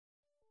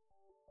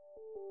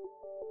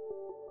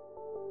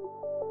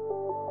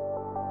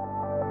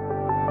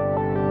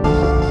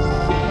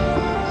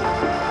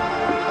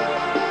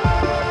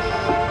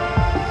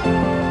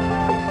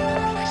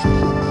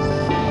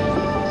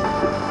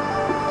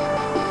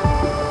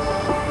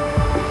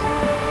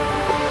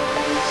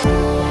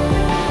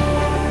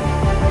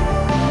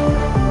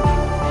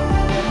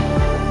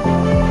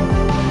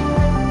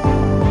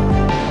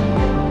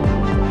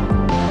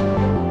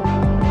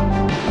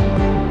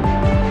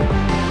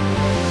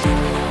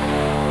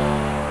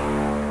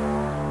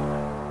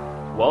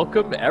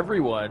Welcome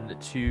everyone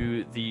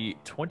to the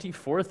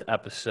 24th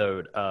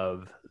episode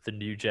of the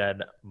New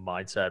Gen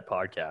Mindset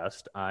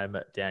Podcast. I'm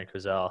Dan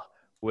Kozel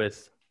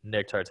with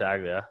Nick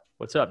Tartaglia.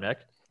 What's up, Nick?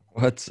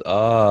 What's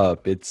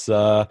up? It's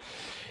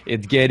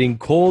getting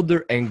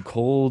colder and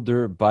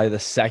colder by the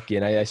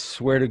second. I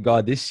swear to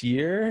God, this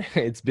year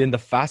it's been the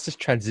fastest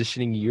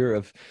transitioning year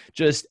of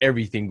just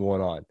everything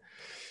going on.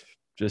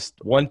 Just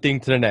one thing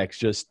to the next.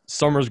 Just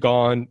summer's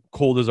gone,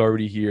 cold is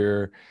already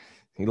here.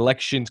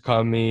 Elections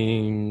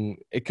coming,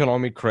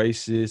 economic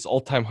crisis,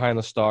 all-time high in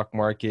the stock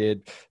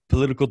market,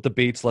 political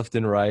debates left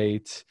and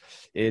right.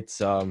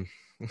 It's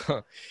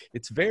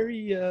it's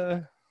very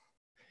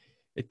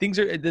things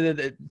are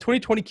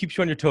 2020 keeps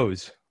you on your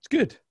toes. It's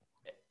good.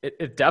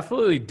 It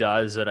definitely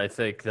does, and I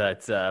think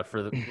that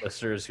for the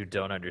listeners who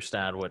don't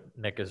understand what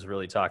Nick is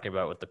really talking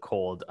about with the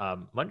cold,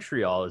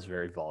 Montreal is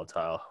very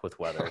volatile with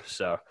weather.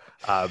 So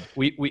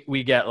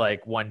we get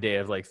like one day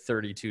of like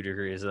 32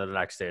 degrees, and then the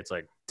next day it's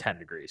like 10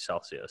 degrees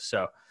Celsius.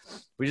 So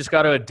we just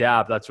got to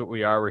adapt. That's what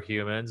we are. We're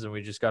humans, and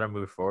we just got to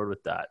move forward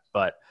with that.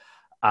 But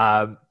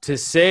to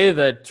say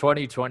that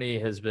 2020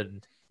 has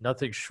been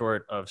nothing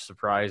short of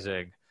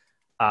surprising.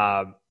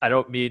 I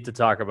don't mean to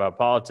talk about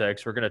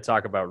politics. We're going to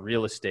talk about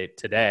real estate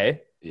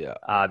today. Yeah.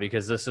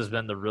 Because this has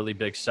been the really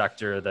big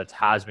sector that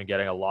has been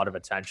getting a lot of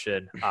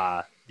attention.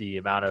 The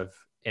amount of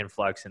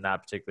influx in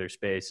that particular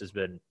space has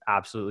been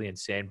absolutely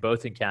insane,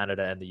 both in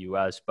Canada and the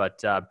US.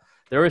 But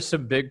there was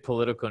some big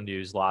political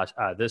news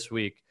this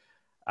week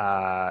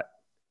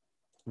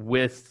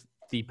with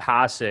the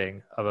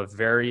passing of a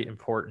very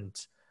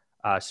important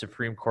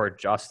Supreme Court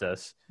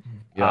justice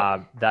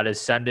that is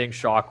sending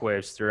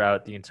shockwaves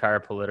throughout the entire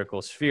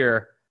political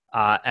sphere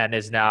and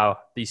is now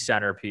the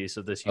centerpiece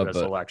of this U.S.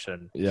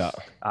 election.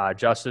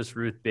 Justice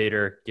Ruth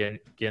Bader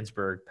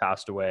Ginsburg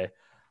passed away,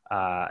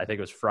 I think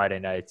it was Friday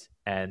night.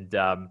 And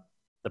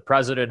the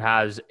president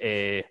has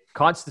a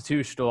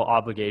constitutional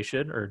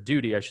obligation or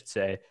duty, I should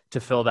say,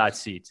 to fill that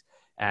seat.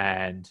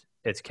 And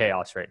it's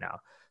chaos right now.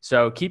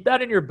 So keep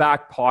that in your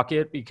back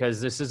pocket because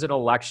this is an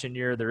election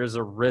year. There is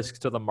a risk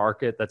to the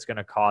market that's going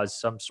to cause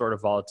some sort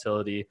of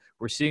volatility.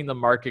 We're seeing the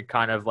market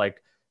kind of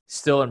like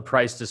still in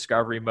price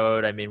discovery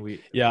mode. I mean,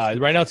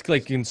 right now it's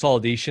like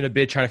consolidation a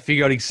bit, trying to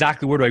figure out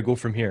exactly where do I go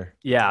from here.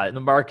 Yeah, and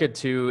the market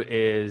too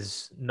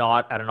is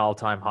not at an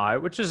all-time high,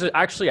 which is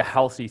actually a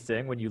healthy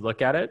thing when you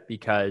look at it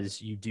because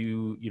you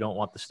don't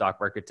want the stock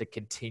market to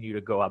continue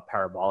to go up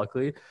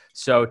parabolically.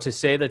 So to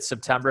say that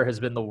September has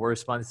been the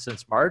worst month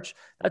since March,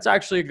 that's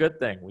actually a good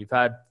thing. We've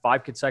had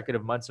 5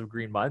 consecutive months of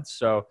green months,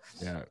 so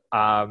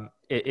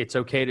it's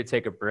okay to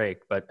take a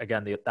break. But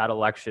again, that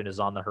election is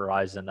on the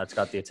horizon. That's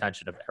got the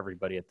attention of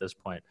everybody at this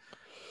point.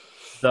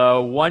 The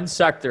one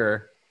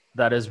sector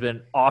that has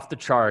been off the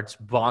charts,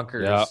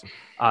 bonkers,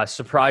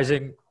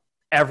 surprising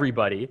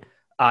everybody,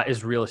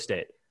 is real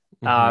estate.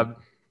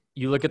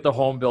 You look at the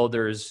home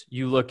builders,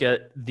 you look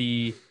at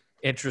the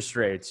interest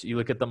rates, you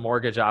look at the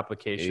mortgage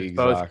applications,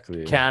 both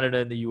Canada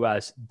and the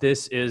US.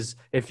 This is,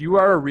 if you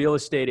are a real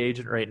estate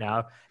agent right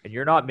now and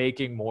you're not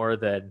making more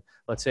than,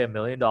 let's say $1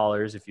 million,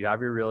 if you have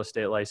your real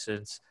estate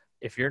license,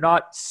 if you're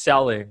not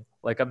selling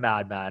like a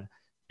madman,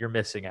 you're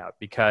missing out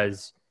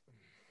because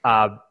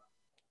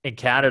in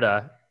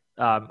Canada,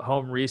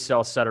 home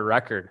resale set a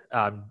record.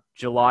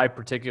 July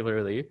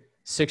particularly,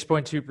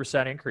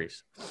 6.2%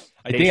 increase.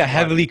 I think a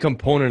heavily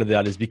component of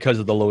that is because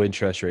of the low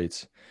interest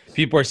rates.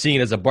 People are seeing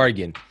it as a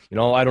bargain.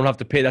 I don't have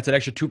to pay. That's an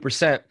extra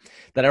 2%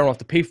 that I don't have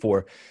to pay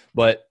for.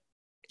 But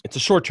it's a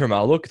short-term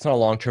outlook. It's not a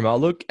long-term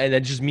outlook. And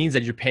that just means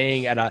that you're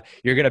paying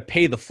you're going to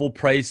pay the full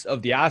price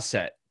of the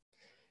asset.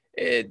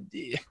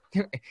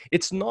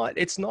 It's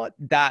not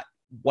that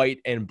white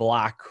and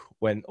black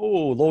when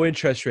low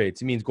interest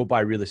rates, it means go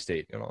buy real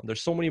estate.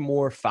 There's so many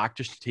more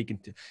factors to take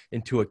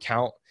into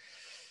account.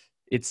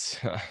 It's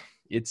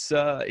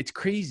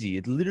crazy.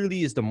 It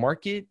literally is the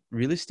market.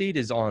 Real estate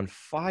is on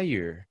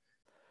fire.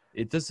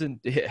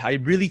 I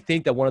really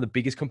think that one of the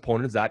biggest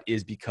components of that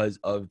is because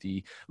of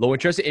the low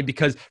interest and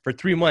because for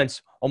 3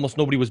 months almost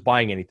nobody was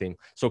buying anything,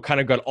 so it kind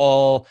of got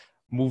all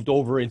moved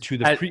over into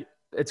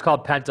it's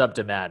called pent-up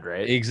demand,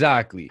 right?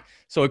 Exactly.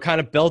 So it kind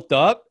of built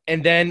up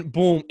and then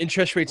boom,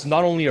 interest rates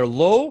not only are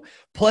low,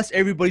 plus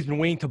everybody's been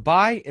waiting to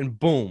buy and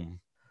boom.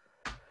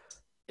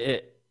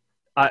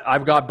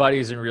 I've got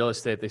buddies in real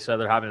estate. They said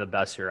they're having the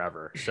best year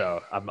ever.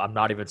 So I'm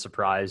not even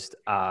surprised.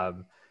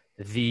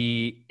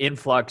 The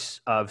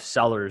influx of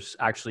sellers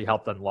actually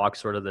helped unlock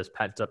sort of this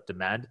pent-up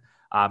demand.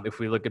 If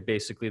we look at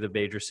basically the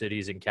major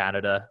cities in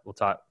Canada, we'll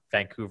talk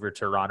Vancouver,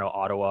 Toronto,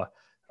 Ottawa.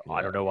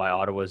 I don't know why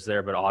Ottawa's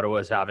there, but Ottawa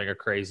is having a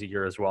crazy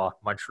year as well.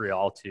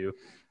 Montreal too.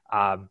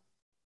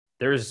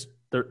 There's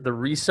the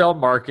resale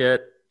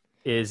market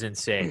is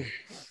insane.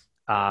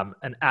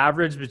 An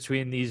average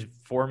between these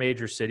 5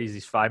 major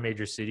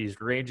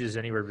cities ranges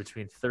anywhere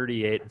between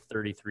 38 and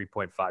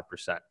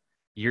 33.5%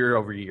 year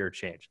over year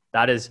change.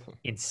 That is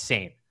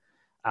insane.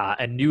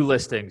 And new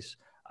listings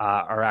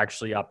are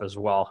actually up as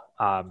well.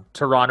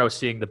 Toronto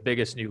seeing the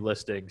biggest new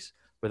listings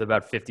with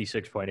about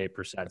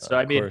 56.8%. So,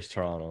 I Of mean, course,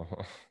 Toronto.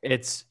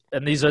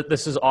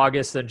 this is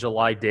August and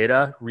July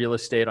data. Real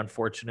estate,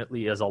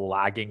 unfortunately, is a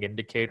lagging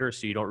indicator.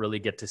 So you don't really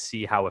get to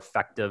see how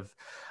effective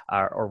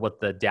or what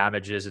the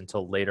damage is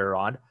until later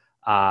on.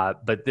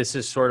 But this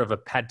is sort of a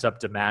pent up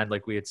demand,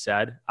 like we had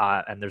said.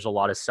 And there's a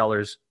lot of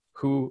sellers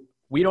who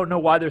we don't know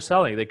why they're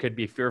selling. They could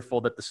be fearful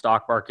that the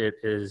stock market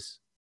is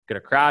going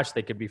to crash.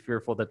 They could be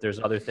fearful that there's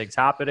other things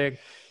happening.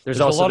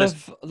 There's also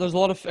there's a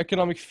lot of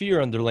economic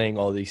fear underlying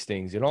all these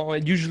things.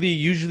 And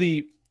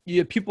usually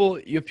people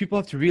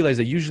have to realize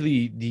that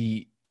usually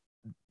the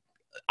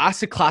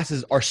asset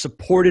classes are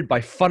supported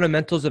by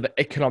fundamentals of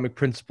economic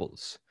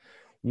principles.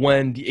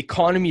 When the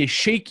economy is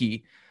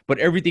shaky, but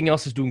everything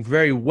else is doing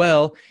very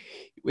well,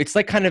 it's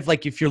like kind of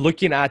like if you're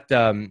looking at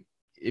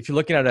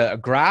a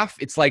graph,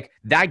 it's like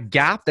that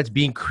gap that's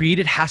being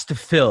created has to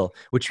fill,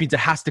 which means it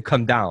has to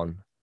come down.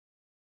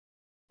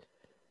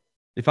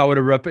 If I would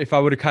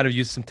have kind of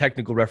used some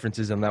technical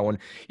references on that one,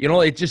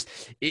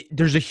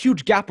 there's a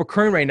huge gap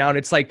occurring right now, and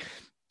it's like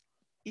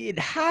it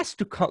has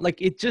to come.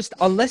 Like it just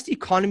unless the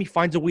economy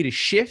finds a way to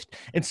shift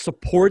and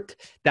support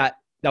that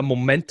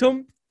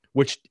momentum,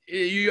 which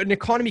an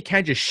economy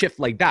can't just shift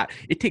like that.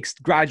 It takes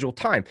gradual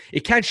time.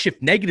 It can't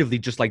shift negatively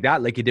just like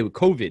that, like it did with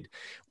COVID,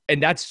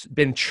 and that's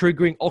been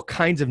triggering all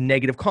kinds of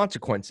negative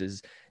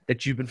consequences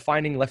that you've been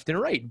finding left and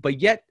right.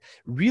 But yet,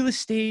 real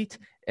estate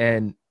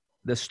and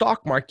the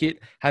stock market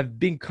have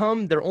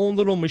become their own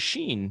little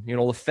machine.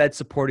 The Fed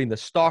supporting the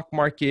stock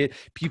market,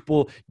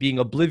 people being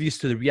oblivious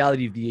to the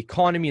reality of the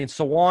economy and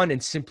so on,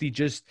 and simply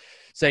just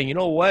saying, you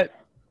know what,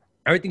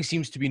 everything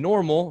seems to be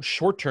normal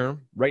short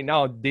term right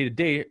now, day to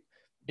day,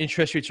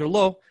 interest rates are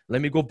low, let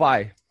me go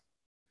buy.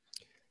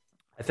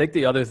 I think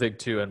the other thing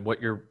too, and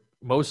what you're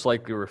most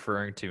likely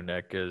referring to,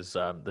 Nick, is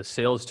the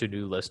sales to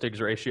new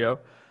listings ratio.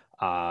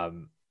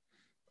 I'm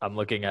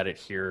looking at it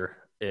here.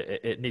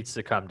 It needs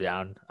to come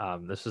down.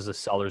 This is a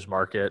seller's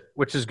market,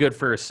 which is good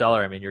for a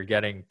seller. I mean, you're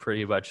getting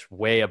pretty much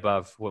way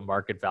above what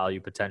market value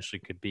potentially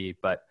could be.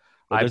 But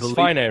it's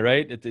finite,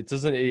 right?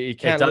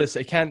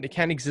 It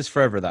can't exist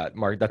forever. That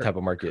type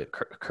of market.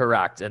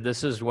 Correct. And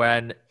this is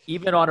when,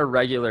 even on a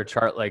regular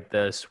chart like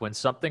this, when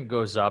something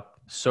goes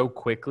up so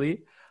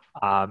quickly,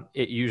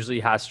 it usually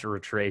has to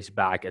retrace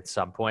back at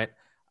some point.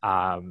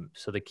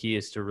 So the key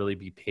is to really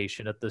be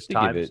patient at this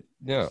time.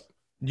 Yeah.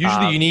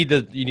 Usually you need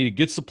a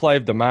good supply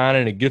of demand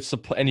and a good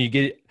supply, and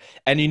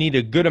you need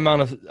a good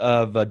amount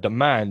of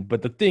demand.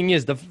 But the thing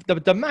is, the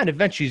demand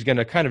eventually is going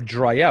to kind of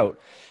dry out.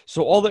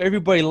 So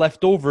everybody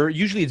left over,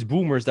 usually it's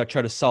boomers that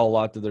try to sell a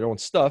lot of their own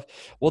stuff.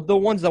 Well, the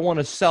ones that want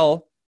to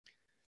sell,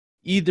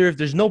 either if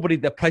there's nobody,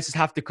 the prices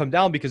have to come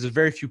down because there's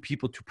very few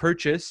people to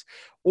purchase,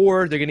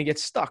 or they're going to get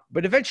stuck.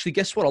 But eventually,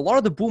 guess what? A lot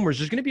of the boomers,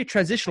 there's going to be a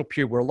transitional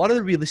period where a lot of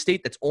the real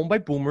estate that's owned by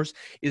boomers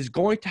is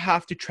going to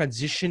have to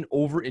transition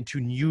over into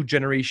new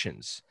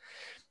generations.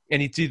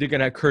 And it's either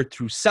going to occur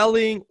through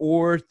selling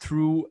or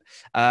through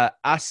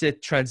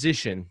asset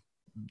transition,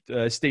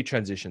 state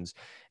transitions.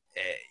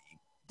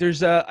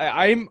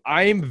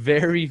 I'm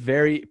very,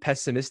 very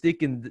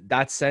pessimistic in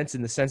that sense,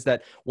 in the sense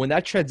that when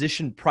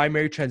that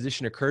primary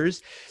transition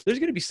occurs, there's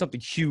going to be something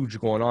huge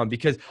going on,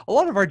 because a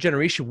lot of our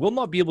generation will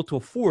not be able to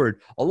afford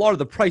a lot of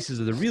the prices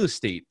of the real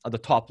estate at the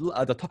top,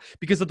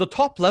 because at the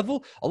top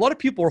level, a lot of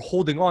people are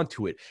holding on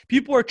to it.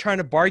 People are trying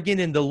to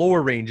bargain in the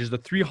lower ranges, the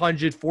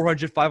 300,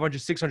 400,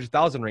 500,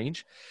 600,000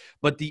 range,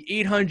 but the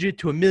 800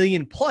 to a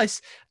million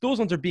plus, those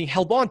ones are being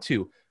held on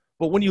to.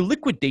 But when you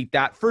liquidate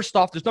that, first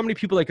off, there's not many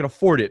people that can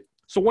afford it.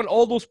 So when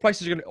all those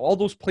places are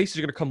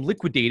going to come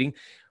liquidating,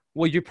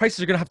 well, your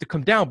prices are going to have to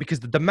come down because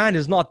the demand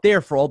is not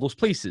there for all those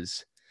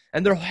places.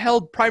 And they're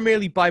held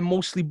primarily by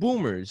mostly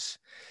boomers.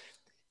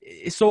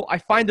 So I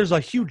find there's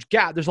a huge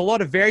gap. There's a lot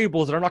of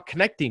variables that are not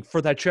connecting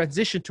for that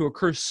transition to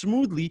occur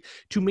smoothly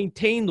to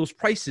maintain those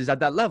prices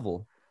at that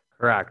level.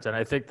 Correct. And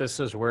I think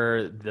this is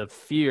where the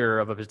fear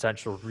of a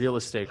potential real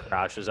estate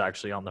crash is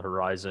actually on the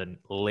horizon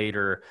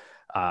later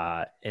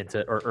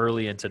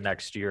early into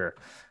next year.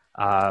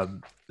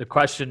 The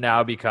question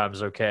now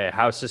becomes, okay,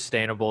 how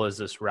sustainable is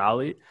this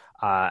rally?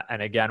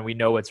 And again, we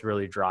know what's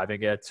really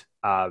driving it.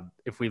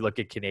 If we look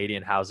at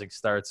Canadian housing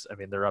starts, I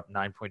mean, they're up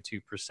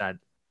 9.2%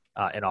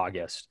 in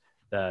August.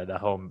 The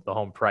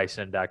home price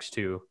index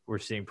too. We're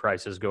seeing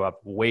prices go up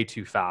way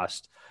too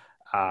fast.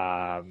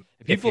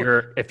 If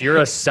you're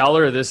a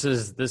seller, this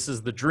is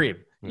the dream.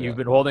 Yeah. You've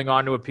been holding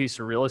on to a piece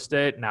of real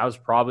estate. Now's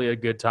probably a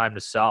good time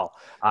to sell.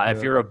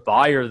 If you're a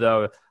buyer,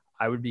 though,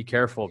 I would be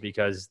careful,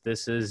 because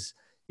this is,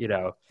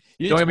 don't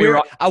get me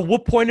wrong. At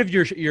what point of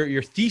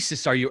your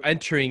thesis are you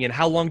entering, and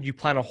how long do you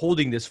plan on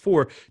holding this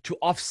for to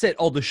offset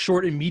all the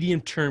short and medium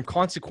term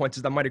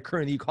consequences that might occur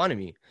in the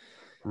economy?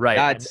 Right.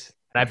 And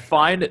I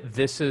find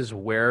this is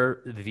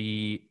where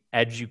the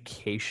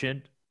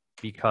education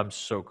becomes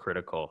so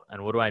critical.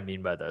 And what do I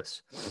mean by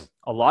this?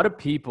 A lot of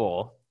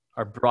people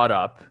are brought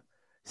up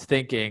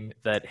thinking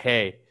that,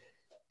 hey,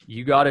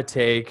 you got to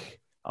take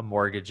a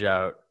mortgage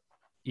out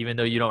even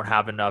though you don't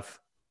have enough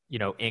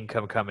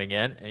income coming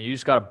in, and you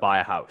just got to buy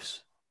a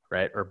house,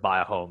 right? Or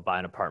buy a home, buy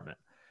an apartment.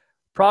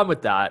 Problem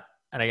with that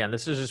and again,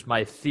 this is just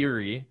my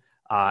theory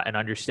and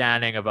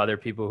understanding of other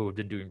people who have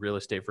been doing real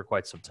estate for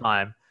quite some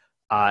time,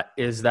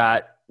 is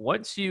that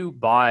once you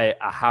buy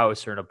a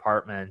house or an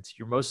apartment,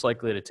 you're most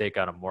likely to take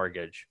out a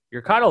mortgage.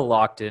 You're kind of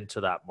locked into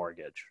that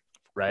mortgage,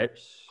 right?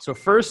 So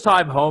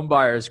first-time home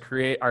buyers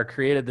are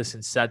created this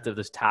incentive,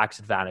 this tax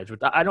advantage, which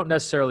I don't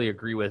necessarily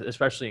agree with,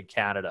 especially in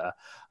Canada,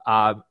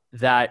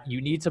 that you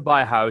need to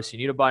buy a house, you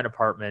need to buy an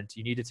apartment,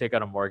 you need to take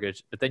out a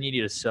mortgage, but then you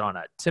need to sit on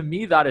it. To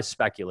me, that is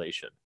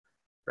speculation,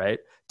 right?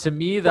 To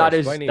me, that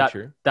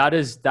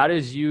is that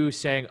is you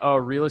saying, oh,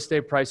 real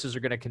estate prices are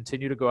going to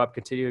continue to go up.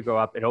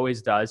 It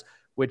always does,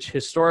 which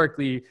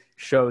historically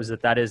shows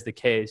that that is the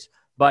case.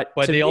 But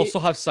they also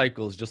have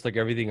cycles, just like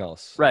everything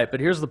else. Right.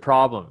 But here's the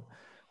problem.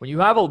 When you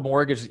have a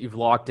mortgage that you've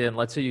locked in,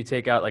 let's say you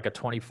take out like a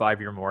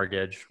 25-year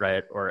mortgage,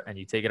 right? And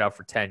you take it out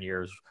for 10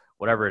 years,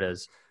 whatever it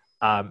is.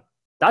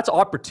 That's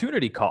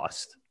opportunity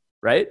cost,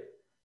 right?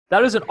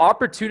 That is an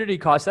opportunity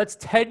cost. That's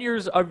 10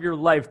 years of your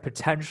life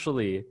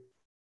potentially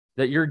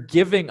that you're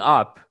giving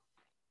up,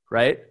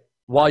 right?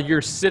 While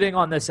you're sitting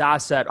on this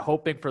asset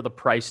hoping for the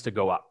price to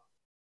go up,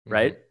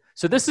 right? Mm-hmm.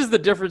 So this is the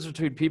difference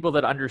between people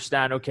that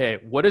understand, okay,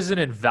 what is an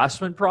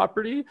investment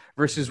property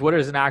versus what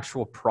is an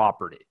actual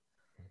property,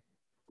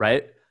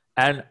 right?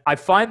 And I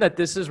find that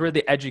this is where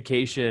the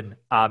education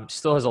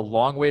still has a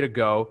long way to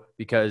go,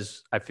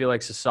 because I feel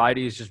like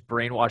society is just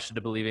brainwashed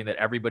into believing that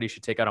everybody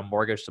should take out a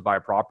mortgage to buy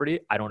a property.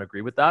 I don't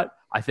agree with that.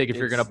 I think if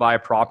you're going to buy a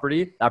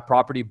property, that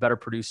property better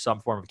produce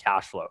some form of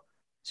cash flow.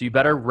 So you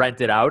better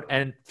rent it out.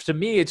 And to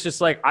me, it's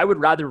just like, I would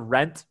rather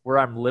rent where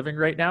I'm living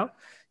right now,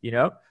 you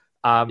know?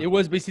 It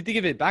was basically, think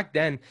of it back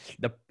then.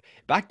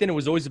 It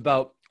was always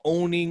about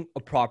owning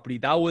a property.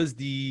 That was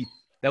the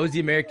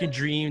American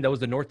dream. That was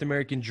the North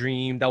American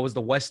dream. That was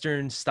the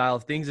Western style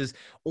of things, is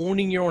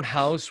owning your own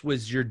house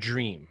was your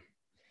dream.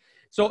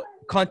 So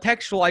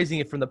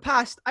contextualizing it from the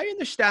past, I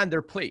understand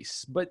their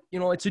place, but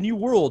it's a new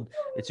world.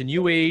 It's a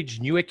new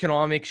age, new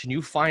economics,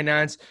 new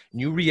finance,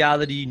 new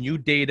reality, new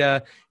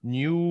data,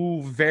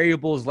 new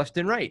variables left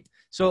and right.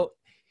 So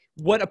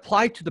what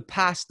applied to the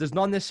past does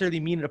not necessarily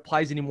mean it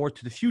applies anymore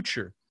to the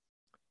future.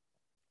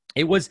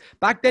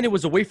 Back then, it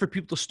was a way for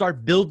people to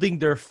start building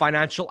their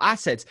financial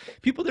assets.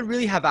 People didn't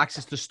really have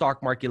access to the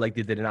stock market like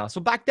they did now. So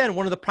back then,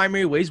 one of the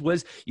primary ways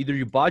was either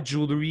you bought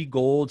jewelry,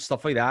 gold,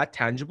 stuff like that,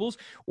 tangibles,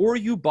 or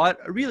you bought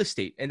real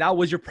estate. And that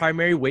was your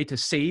primary way to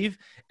save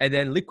and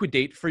then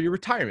liquidate for your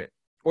retirement,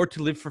 or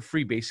to live for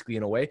free, basically,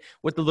 in a way,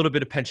 with a little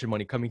bit of pension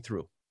money coming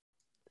through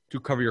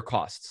to cover your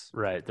costs.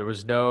 Right. There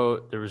was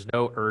no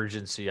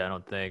urgency, I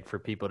don't think, for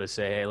people to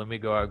say, hey, let me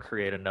go out and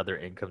create another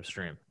income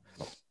stream.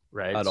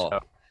 Right. At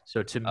all.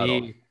 So to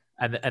me,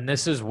 and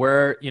this is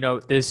where,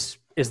 this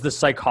is the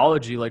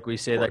psychology, like we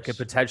say, that could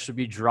potentially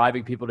be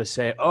driving people to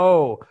say,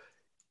 oh,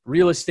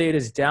 real estate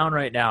is down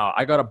right now,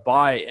 I got to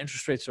buy,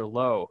 interest rates are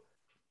low.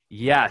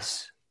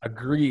 Yes,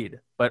 agreed.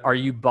 But are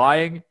you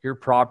buying your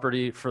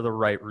property for the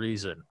right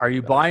reason? Are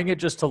you buying it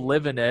just to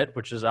live in it,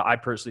 which is, I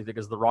personally think,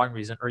 is the wrong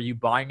reason? Or are you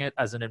buying it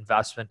as an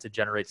investment to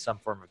generate some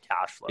form of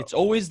cash flow? It's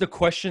always the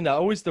question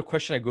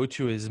I go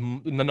to is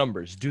the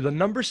numbers. Do the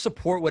numbers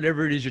support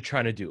whatever it is you're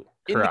trying to do?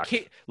 Correct.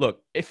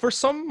 Look, if for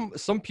some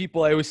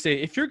people, I always say,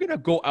 if you're going to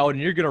go out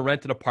and you're going to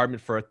rent an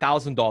apartment for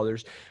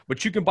 $1,000,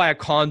 but you can buy a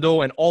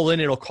condo and all in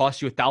it'll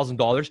cost you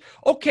 $1,000.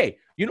 Okay.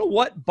 You know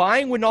what?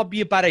 Buying would not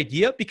be a bad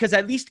idea, because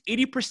at least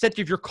 80%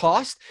 of your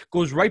cost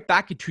goes right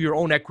back into your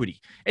own equity.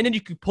 And then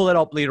you can pull it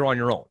up later on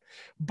your own.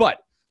 But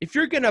if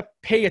you're going to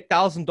pay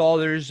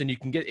 $1,000 and you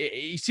can get,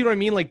 you see what I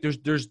mean? Like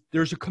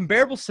there's a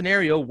comparable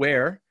scenario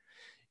where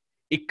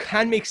it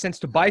can make sense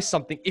to buy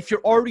something if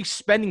you're already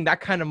spending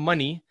that kind of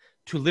money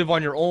to live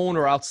on your own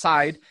or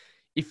outside.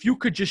 If you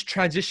could just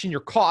transition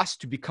your cost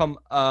to become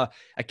a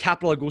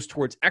capital that goes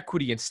towards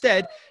equity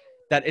instead,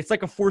 that it's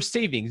like a forced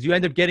savings. You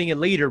end up getting it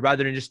later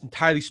rather than just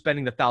entirely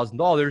spending the $1,000.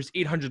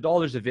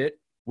 $800 of it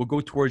will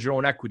go towards your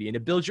own equity, and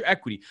it builds your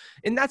equity.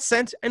 In that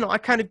sense, I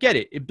kind of get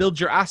it. It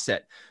builds your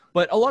asset.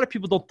 But a lot of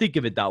people don't think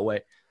of it that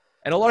way.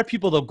 And a lot of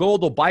people,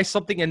 they'll buy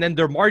something and then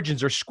their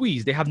margins are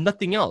squeezed. They have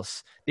nothing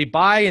else. They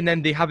buy and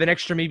then they have an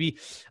extra, maybe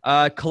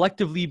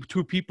collectively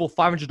two people,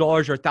 $500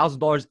 or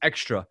 $1,000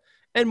 extra.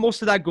 And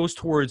most of that goes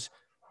towards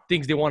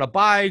things they want to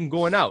buy and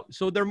going out.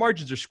 So their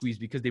margins are squeezed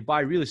because they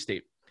buy real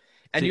estate.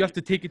 And you have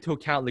to take into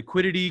account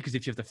liquidity, because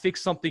if you have to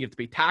fix something, you have to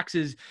pay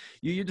taxes.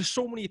 There's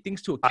so many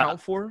things to account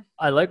for.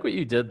 I like what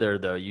you did there,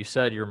 though. You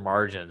said your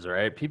margins,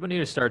 right? People need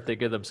to start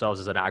thinking of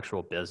themselves as an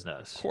actual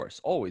business. Of course,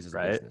 always as a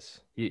business.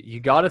 You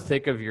got to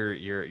think of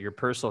your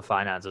personal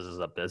finances as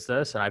a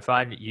business. And I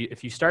find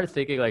if you start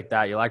thinking like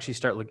that, you'll actually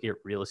start looking at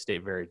real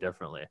estate very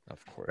differently.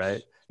 Of course.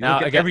 Right? Now,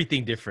 look at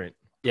everything different.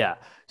 Yeah.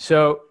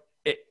 So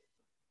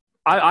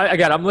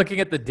I'm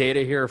looking at the data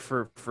here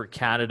for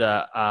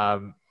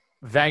Canada.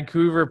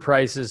 Vancouver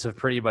prices have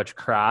pretty much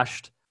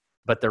crashed,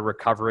 but they're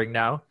recovering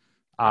now.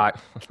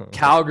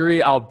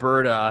 Calgary,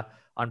 Alberta,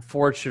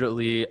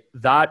 unfortunately,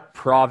 that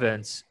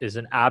province is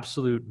an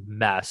absolute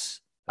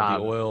mess. The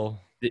oil.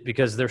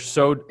 Because they're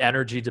so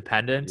energy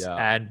dependent,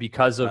 and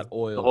because of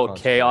the whole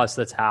chaos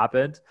that's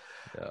happened.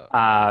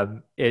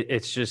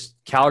 It's just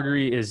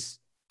Calgary's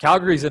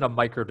in a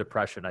micro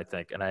depression, I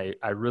think, and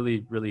I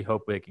really really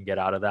hope we can get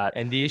out of that.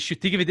 And the issue,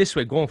 think of it this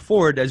way, going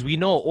forward, as we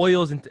know,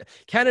 oils and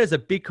Canada is a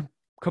big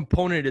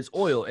component is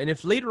oil, and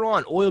if later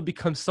on oil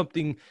becomes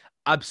something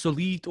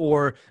obsolete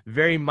or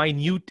very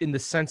minute in the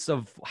sense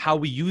of how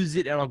we use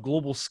it on a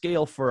global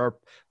scale for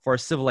our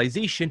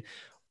civilization,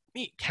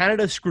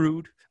 Canada's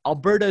screwed.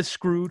 Alberta is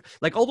screwed.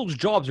 Like, all those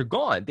jobs are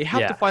gone. They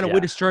have to find a way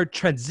to start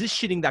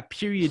transitioning that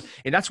period.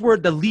 And that's where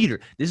this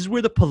is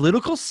where the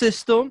political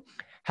system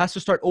has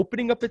to start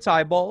opening up its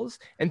eyeballs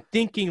and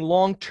thinking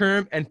long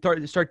term and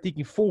start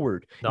thinking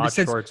forward. Not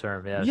short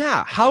term,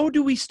 Yeah. How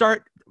do we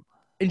start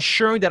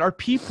ensuring that our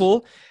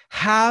people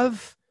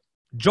have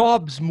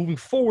jobs moving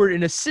forward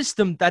in a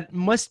system that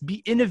must be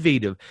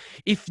innovative?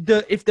 If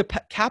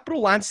the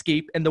capital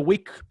landscape and the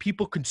way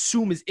people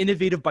consume is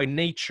innovative by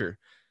nature,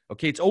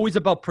 okay, it's always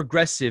about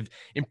progressive,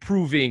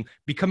 improving,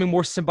 becoming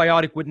more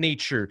symbiotic with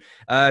nature,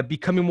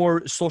 becoming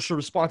more social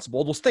responsible,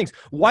 all those things.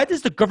 Why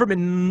does the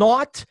government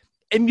not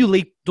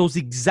emulate those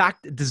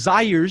exact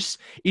desires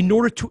in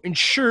order to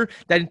ensure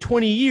that in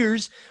 20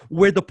 years,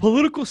 where the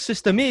political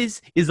system is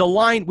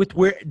aligned with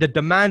where the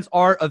demands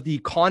are of the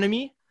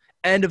economy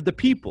and of the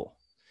people?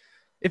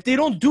 If they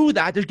don't do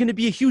that, there's going to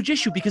be a huge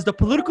issue, because the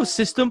political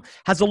system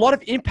has a lot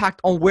of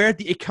impact on where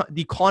the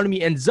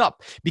economy ends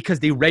up, because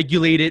they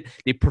regulate it,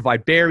 they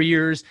provide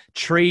barriers,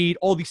 trade,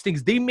 all these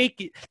things. They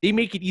make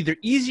it either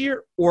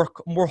easier or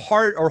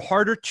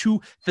harder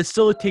to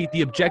facilitate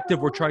the objective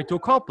we're trying to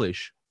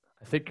accomplish.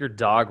 I think your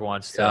dog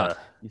wants to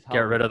get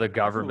rid of the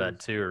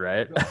government too,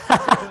 right?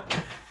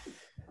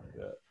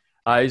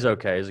 He's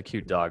okay. He's a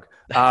cute dog.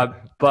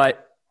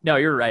 But no,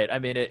 you're right. I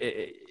mean,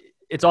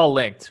 it's all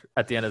linked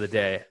at the end of the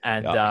day.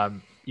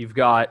 And you've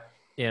got,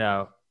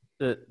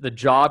 the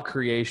job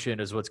creation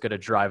is what's going to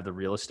drive the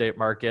real estate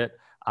market.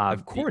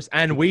 Of course.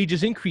 And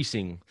wages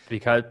increasing.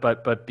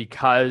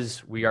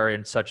 Because we are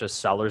in such a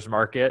seller's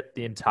market,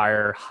 the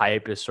entire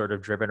hype is sort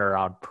of driven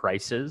around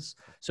prices.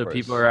 So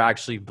people are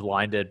actually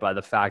blinded by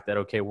the fact that,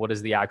 okay, what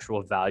is the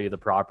actual value of the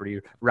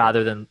property,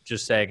 rather than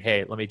just saying,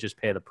 hey, let me just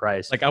pay the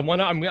price. Like, I want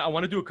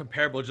to do a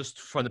comparable just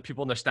for the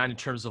people understand in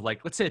terms of,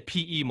 like, let's say a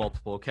PE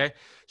multiple. Okay.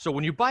 So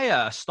when you buy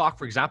a stock,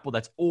 for example,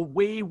 that's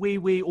way, way,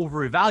 way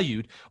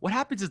overvalued, what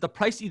happens is the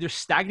price either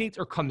stagnates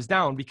or comes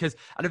down, because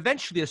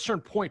eventually at a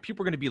certain point,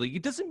 people are going to be like,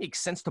 it doesn't make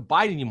sense to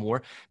buy it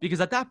anymore,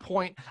 because at that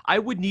point, I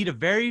would need a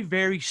very,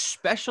 very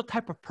special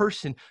type of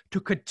person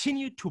to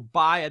continue to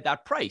buy at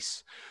that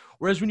price.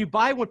 Whereas when you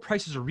buy when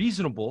prices are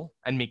reasonable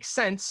and make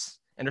sense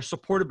and are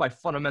supported by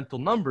fundamental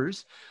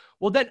numbers,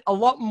 well, then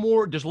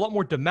there's a lot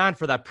more demand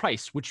for that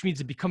price, which means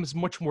it becomes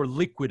much more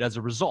liquid as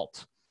a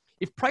result.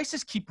 If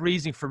prices keep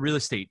raising for real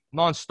estate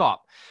nonstop,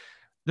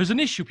 there's an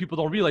issue people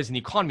don't realize in the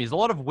economy is a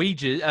lot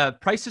of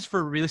prices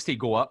for real estate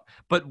go up,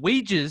 but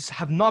wages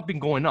have not been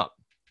going up.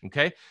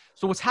 Okay.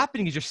 So what's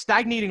happening is you're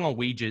stagnating on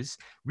wages,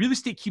 real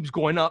estate keeps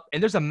going up,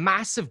 and there's a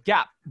massive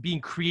gap being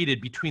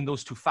created between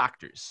those two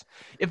factors.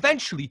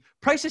 Eventually,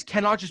 prices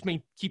cannot just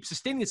keep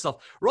sustaining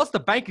itself, or else the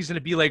bank is going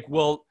to be like,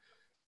 well,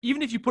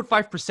 even if you put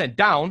 5%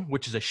 down,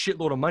 which is a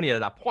shitload of money at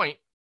that point,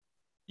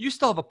 you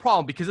still have a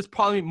problem, because it's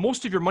probably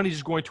most of your money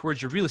is going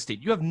towards your real estate.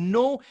 You have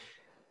no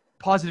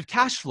positive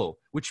cash flow,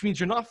 which means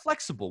you're not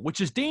flexible, which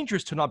is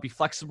dangerous to not be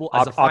flexible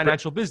as a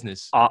financial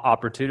business.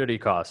 Opportunity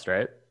cost,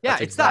 right? Yeah,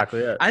 it's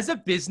exactly that. As a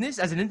business,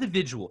 as an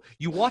individual,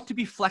 you want to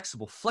be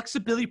flexible.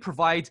 Flexibility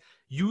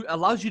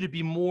allows you to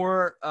be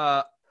more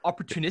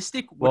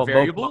opportunistic with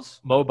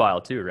variables. Mobile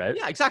too, right?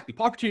 Yeah, exactly.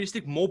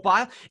 Opportunistic,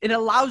 mobile. It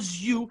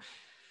allows you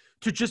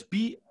to just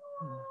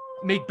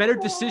make better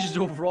decisions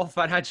overall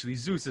financially.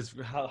 Zeus is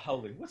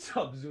howling. What's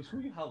up, Zeus? Who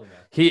are you howling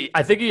at?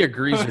 I think he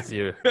agrees with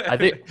you.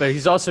 But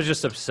he's also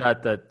just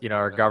upset that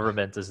our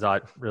government is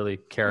not really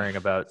caring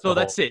about. So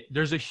that's it.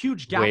 There's a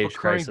huge gap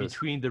occurring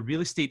between the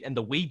real estate and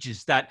the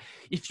wages. That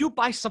if you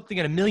buy something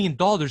at $1 million,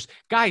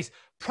 guys,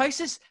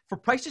 for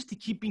prices to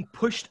keep being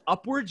pushed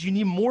upwards, you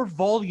need more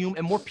volume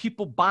and more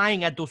people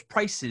buying at those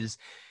prices.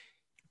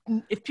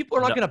 If people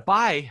are not going to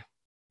buy.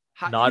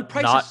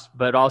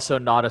 But also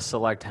not a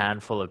select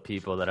handful of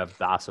people that have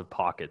massive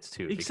pockets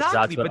too.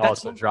 Exactly, because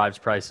that's what drives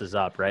prices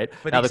up, right?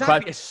 But now,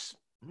 exactly.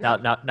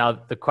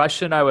 The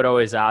question I would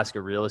always ask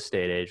a real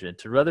estate agent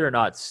to whether or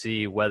not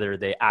see whether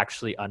they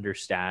actually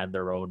understand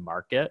their own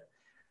market.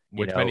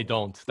 Which many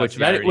don't. Which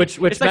many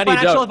like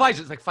financial don't.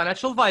 Advisors. It's like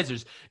financial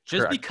advisors.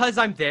 Just Correct. Because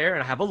I'm there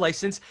and I have a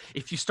license,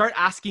 if you start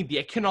asking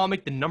the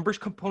numbers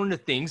component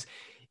of things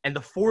and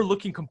the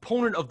forward-looking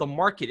component of the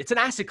market, it's an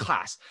asset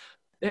class.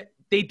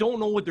 They don't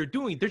know what they're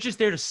doing. They're just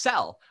there to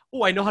sell.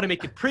 Oh, I know how to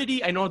make it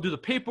pretty. I know how to do the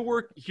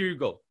paperwork. Here you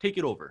go. Take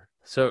it over.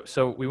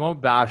 So we won't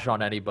bash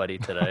on anybody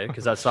today,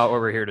 because that's not what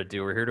we're here to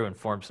do. We're here to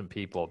inform some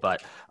people.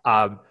 But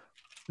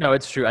no,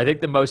 it's true. I think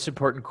the most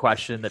important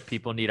question that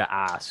people need to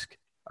ask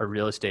a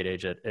real estate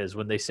agent is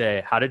when they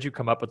say, how did you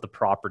come up with the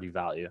property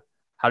value?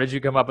 How did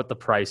you come up with the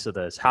price of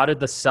this? How did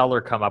the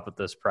seller come up with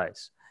this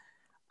price?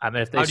 I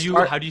mean, if they how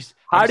do you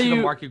see the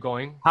market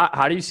going?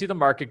 How do you see the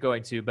market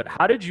going too? But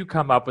how did you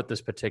come up with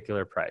this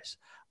particular price?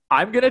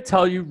 I'm going to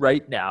tell you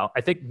right now,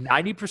 I think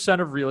 90%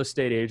 of real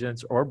estate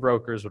agents or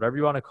brokers, whatever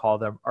you want to call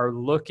them, are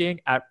looking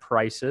at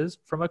prices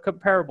from a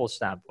comparable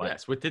standpoint.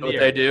 Yes, within What the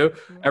they area. do,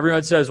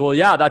 everyone says, well,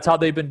 yeah, that's how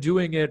they've been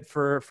doing it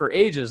for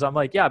ages. I'm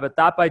like, yeah, but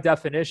that by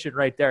definition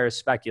right there is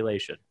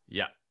speculation.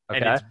 Yeah. Okay.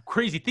 And it's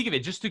crazy. Think of it,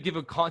 just to give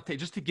a context,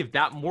 just to give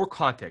that more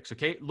context.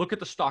 Okay. Look at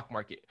the stock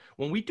market.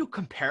 When we do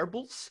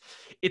comparables,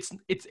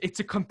 it's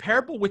a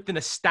comparable within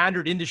a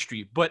standard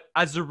industry. But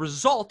as a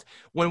result,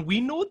 when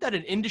we know that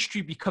an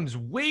industry becomes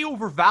way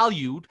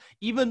overvalued,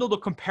 even though the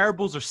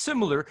comparables are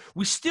similar,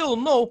 we still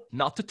know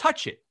not to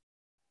touch it.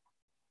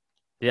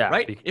 Yeah.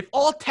 Right. If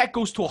all tech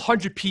goes to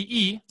 100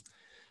 PE,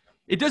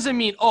 it doesn't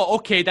mean, oh,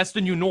 okay, that's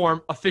the new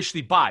norm,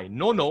 officially buy.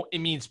 No, it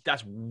means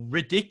that's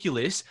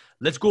ridiculous.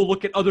 Let's go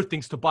look at other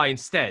things to buy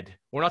instead.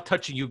 We're not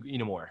touching you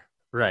anymore.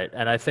 Right.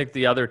 And I think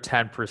the other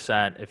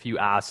 10%, if you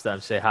ask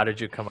them, say, how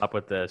did you come up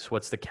with this?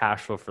 What's the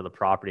cash flow for the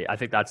property? I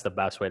think that's the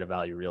best way to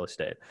value real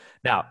estate.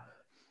 Now,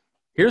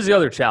 here's the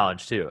other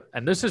challenge too.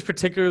 And this is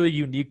particularly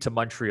unique to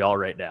Montreal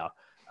right now,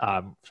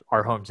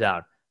 our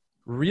hometown.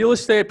 Real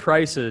estate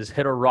prices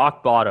hit a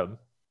rock bottom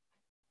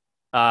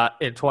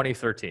in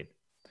 2013.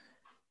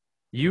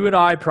 You and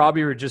I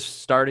probably were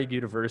just starting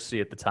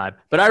university at the time,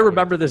 but I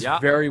remember this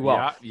very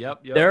well.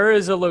 Yep. There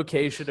is a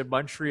location in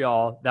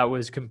Montreal that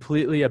was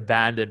completely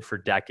abandoned for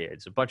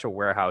decades, a bunch of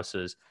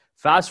warehouses.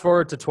 Fast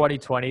forward to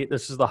 2020,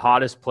 this is the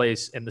hottest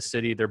place in the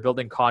city. They're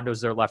building condos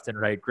there left and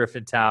right,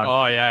 Griffintown.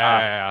 Oh,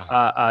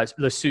 yeah.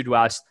 The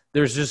Sud-Ouest.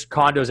 There's just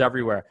condos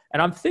everywhere.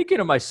 And I'm thinking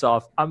to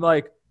myself, I'm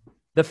like,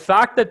 the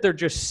fact that they're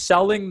just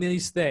selling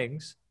these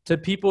things to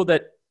people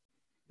that,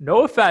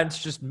 no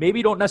offense, just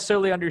maybe don't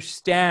necessarily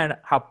understand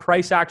how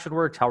price action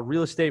works, how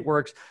real estate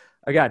works.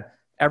 Again,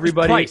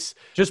 everybody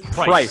just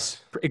price.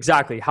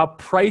 Exactly. How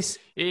price.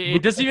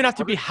 It doesn't even have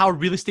to be how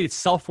real estate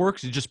itself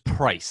works. It's just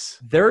price.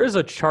 There is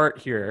a chart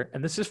here,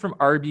 and this is from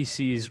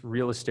RBC's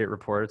real estate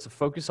report. It's a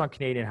focus on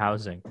Canadian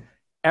housing.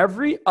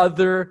 Every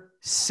other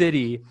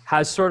city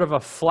has sort of a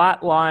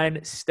flat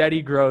line,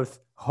 steady growth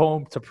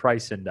home to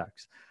price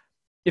index.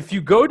 If you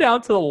go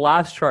down to the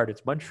last chart,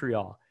 it's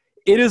Montreal.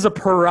 It is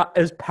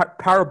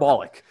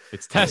parabolic.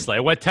 It's Tesla.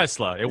 It went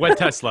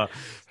Tesla.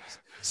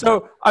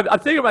 So I'm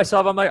thinking to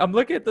myself, I'm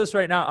looking at this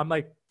right now. I'm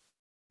like,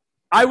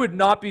 I would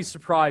not be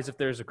surprised if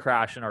there's a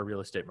crash in our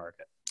real estate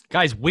market.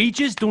 Guys,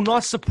 wages do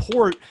not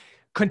support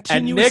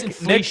continuous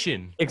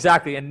inflation.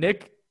 Exactly. And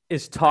Nick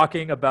is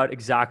talking about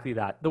exactly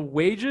that. The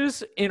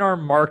wages in our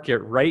market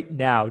right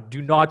now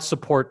do not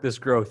support this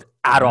growth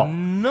at all.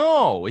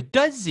 No, it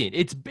doesn't.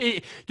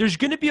 There's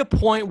going to be a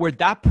point where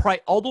that price,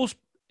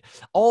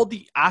 all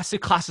the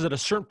asset classes at a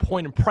certain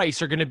point in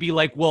price are going to be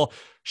like, well,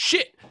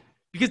 shit.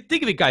 Because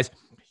think of it, guys.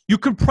 You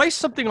can price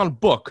something on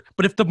book,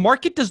 but if the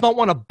market does not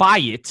want to buy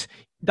it,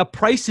 the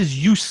price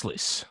is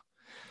useless.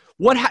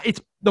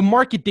 The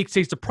market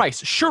dictates the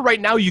price. Sure, right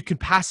now you can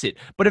pass it,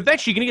 but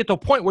eventually you're going to get to a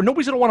point where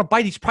nobody's going to want to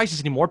buy these prices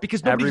anymore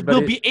because nobody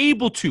will be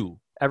able to.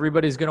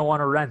 Everybody's going to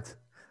want to rent.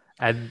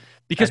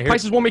 Because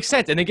prices won't make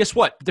sense. And then guess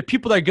what? The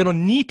people that are going to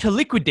need to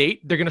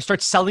liquidate, they're going to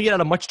start selling it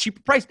at a much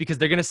cheaper price because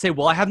they're going to say,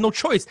 well, I have no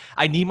choice.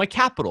 I need my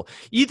capital.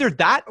 Either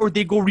that or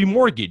they go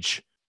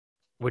remortgage.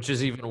 Which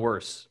is even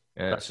worse.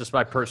 Yeah. That's just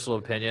my personal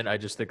opinion. I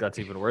just think that's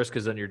even worse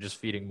because then you're just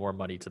feeding more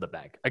money to the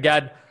bank.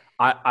 Again,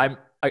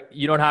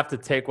 you don't have to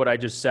take what I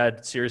just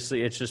said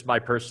seriously. It's just my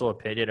personal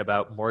opinion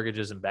about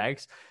mortgages and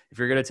banks. If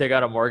you're going to take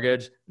out a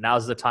mortgage,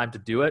 now's the time to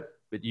do it,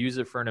 but use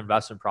it for an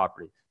investment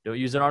property. Don't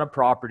use it on a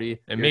property.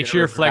 And make sure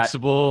you're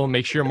flexible.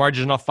 Make sure your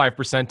margin is not 5%,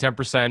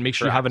 10%. Make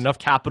sure you have enough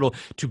capital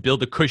to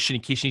build a cushion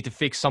in case you need to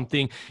fix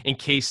something, in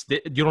case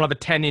you don't have a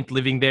tenant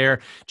living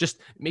there.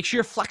 Just make sure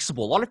you're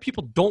flexible. A lot of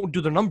people don't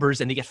do the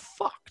numbers and they get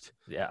fucked.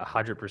 Yeah,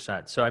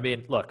 100%. So, I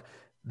mean, look,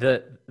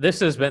 this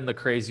has been the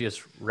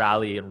craziest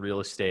rally in real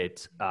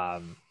estate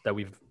that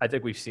I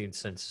think we've seen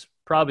since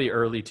probably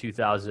early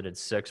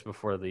 2006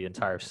 before the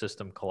entire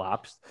system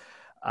collapsed.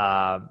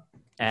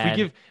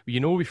 And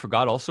we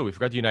forgot also? We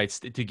forgot the United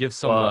States to give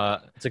some.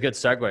 It's a good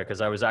segue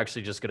because I was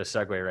actually just going to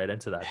segue right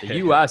into that. The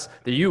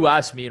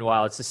U.S.,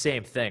 meanwhile, it's the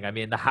same thing. I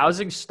mean, the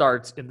housing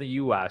starts in the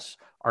U.S.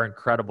 are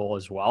incredible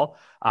as well.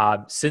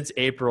 Since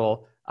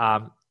April,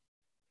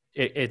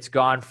 it's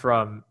gone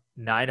from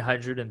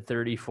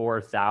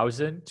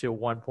 934,000 to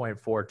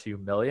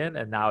 1.42 million,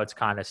 and now it's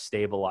kind of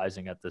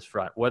stabilizing at this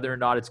front. Whether or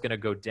not it's going to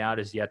go down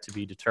is yet to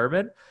be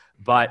determined,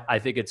 but I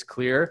think it's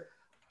clear.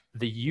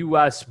 The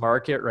U.S.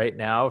 market right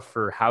now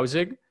for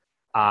housing,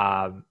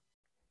 I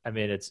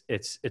mean,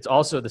 it's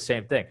also the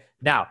same thing.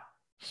 Now,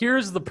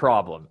 here's the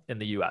problem in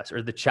the U.S.,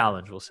 or the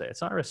challenge, we'll say. It's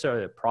not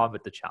necessarily a problem,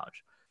 but the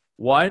challenge.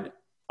 One,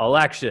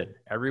 election.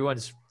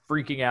 Everyone's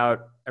freaking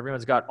out.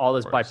 Everyone's got all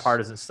this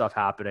bipartisan stuff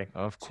happening.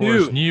 Of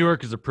course. New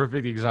York is a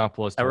perfect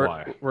example as to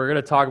why. We're going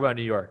to talk about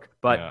New York.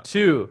 But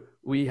two,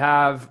 we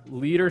have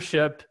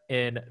leadership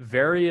in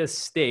various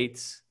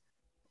states,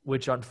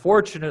 which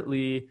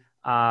unfortunately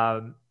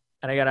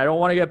and again, I don't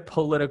want to get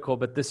political,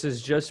 but this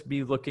is just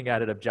me looking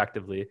at it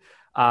objectively,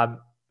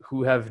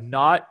 who have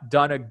not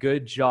done a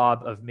good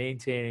job of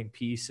maintaining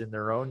peace in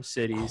their own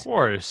cities. Of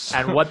course.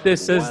 And what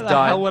this has Why the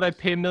done, hell would I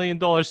pay $1 million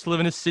to live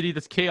in a city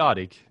that's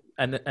chaotic?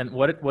 and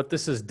what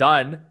this has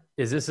done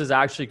is this has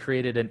actually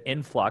created an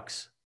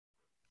influx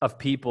of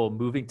people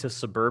moving to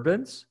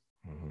suburbans,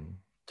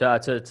 to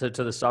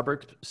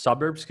the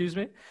suburbs, excuse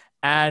me,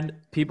 and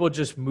people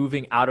just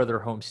moving out of their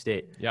home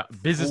state. Yeah,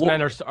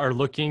 businessmen are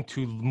looking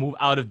to move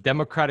out of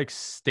democratic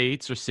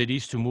states or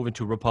cities to move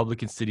into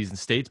Republican cities and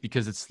states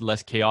because it's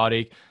less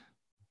chaotic,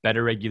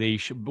 better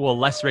regulation, well,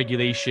 less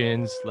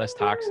regulations, less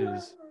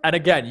taxes. And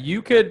again,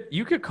 you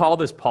could call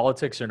this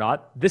politics or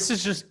not. This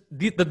is just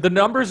the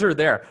numbers are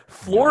there.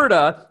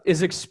 Florida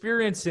is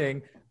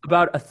experiencing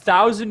about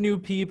 1,000 new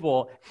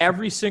people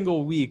every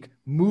single week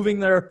moving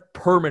there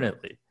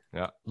permanently.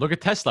 Yeah. Look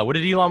at Tesla. What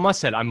did Elon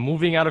Musk said? I'm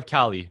moving out of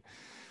Cali.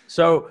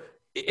 So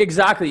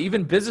exactly,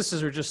 even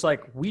businesses are just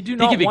like, we do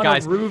not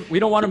want to move. We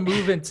don't want to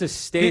move into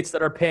states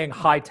that are paying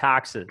high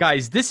taxes.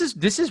 Guys, this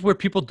is where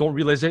people don't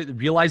realize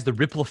the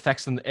ripple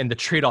effects and the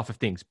trade-off of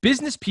things.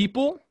 Business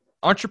people,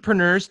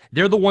 entrepreneurs,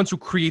 they're the ones who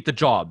create the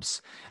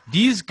jobs.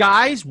 These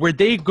guys, where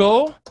they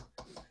go,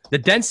 the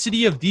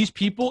density of these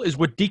people is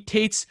what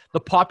dictates the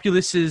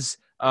populace's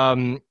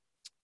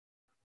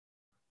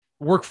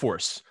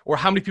workforce, or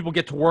how many people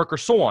get to work, or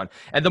so on.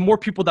 And the more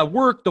people that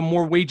work, the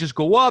more wages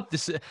go up.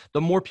 The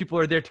more people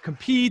are there to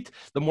compete,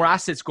 the more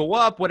assets go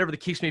up, whatever the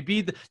case may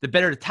be, the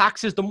better the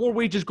taxes, the more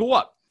wages go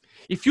up.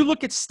 If you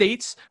look at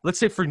states, let's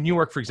say for New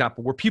York, for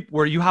example,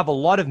 where you have a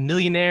lot of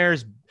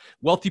millionaires,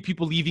 wealthy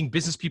people leaving,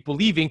 business people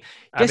leaving,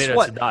 guess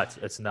what? It's nuts.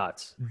 It's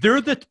nuts. They're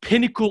the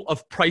pinnacle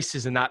of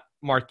prices in that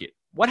market.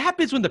 What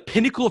happens when the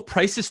pinnacle of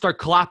prices start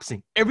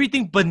collapsing?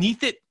 Everything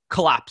beneath it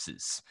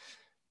collapses.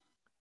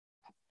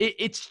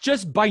 It's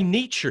just by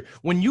nature.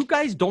 When you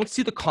guys don't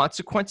see the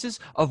consequences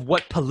of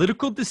what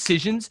political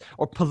decisions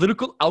or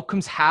political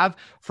outcomes have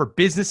for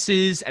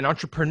businesses and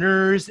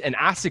entrepreneurs and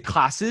asset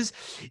classes,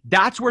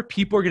 that's where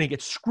people are going to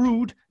get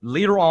screwed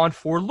later on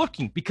for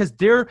looking, because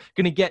they're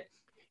going to get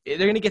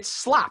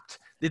slapped.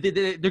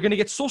 They're going to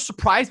get so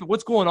surprised by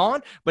what's going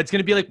on, but it's going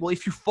to be like, well,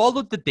 if you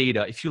followed the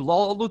data, if you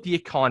followed the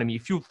economy,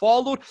 if you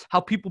followed how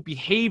people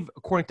behave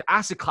according to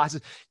asset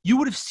classes, you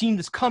would have seen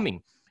this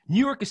coming. New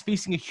York is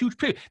facing a huge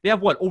period. They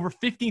have over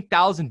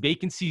 15,000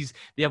 vacancies.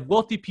 They have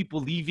wealthy people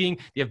leaving.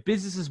 They have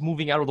businesses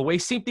moving out of the way.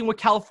 Same thing with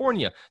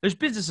California. There's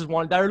businesses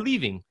that are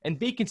leaving and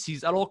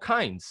vacancies at all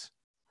kinds.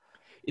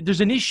 There's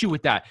an issue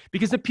with that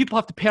because then people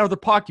have to pay out of their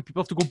pocket.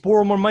 People have to go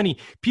borrow more money.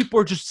 People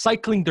are just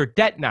cycling their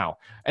debt now,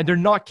 and they're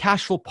not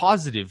cash flow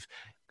positive.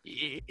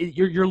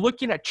 You're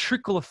looking at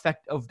trickle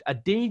effect of a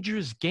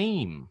dangerous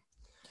game.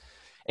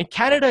 And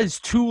Canada is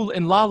too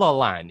in la la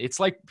land. It's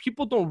like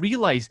people don't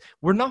realize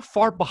we're not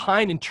far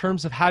behind in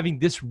terms of having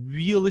this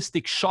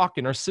realistic shock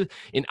in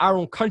our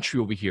own country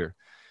over here,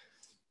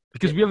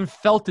 because we haven't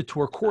felt it to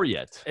our core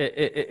yet.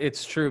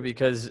 It's true,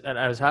 because, and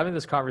I was having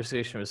this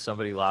conversation with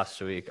somebody last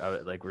week.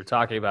 We're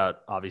talking about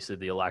obviously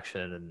the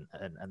election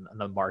and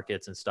the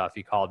markets and stuff.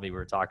 He called me, we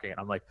were talking,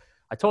 and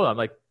I told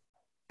him,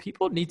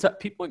 people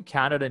in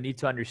Canada need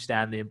to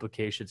understand the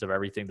implications of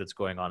everything that's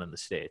going on in the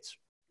States.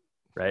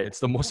 Right. It's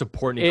the most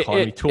important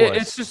economy to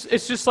us.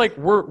 It's just like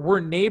we're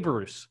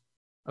neighbors.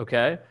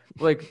 Okay.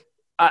 Like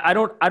I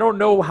don't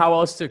know how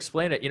else to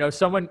explain it. You know,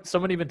 someone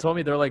even told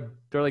me, they're like,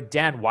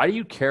 Dan, why do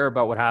you care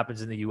about what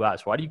happens in the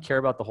US? Why do you care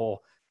about the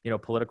whole,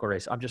 political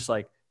race? I'm just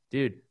like,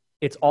 dude,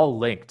 it's all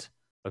linked.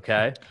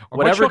 Okay.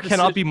 Montreal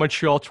cannot be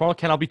Montreal. Toronto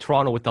cannot be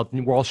Toronto without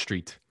Wall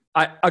Street.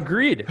 I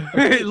agreed.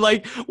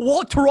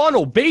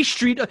 Toronto, Bay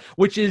Street,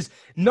 which is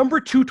number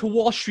 2 to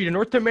Wall Street in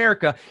North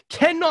America,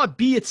 cannot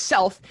be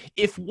itself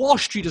if Wall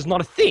Street is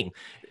not a thing.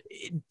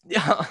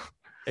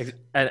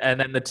 And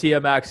then the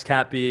TMX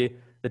can't be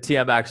the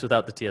TMX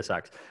without the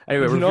TSX.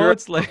 Anyway,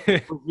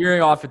 we're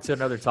veering off into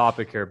another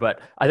topic here, but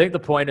I think the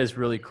point is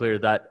really clear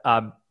that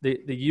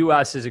the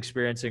U.S. is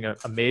experiencing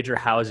a major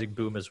housing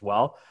boom as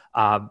well,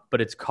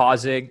 but it's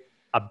causing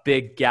a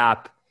big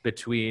gap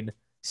between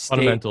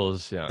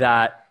fundamentals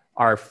that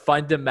are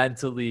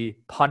fundamentally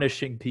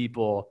punishing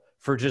people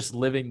for just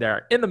living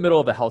there in the middle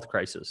of a health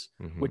crisis,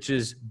 which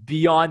is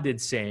beyond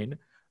insane.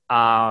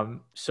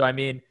 So, I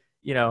mean,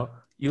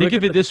 you think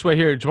of it this way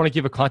here. Do you want to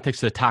give a context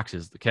to the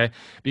taxes? Okay.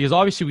 Because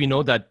obviously we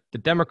know that the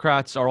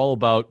Democrats are all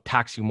about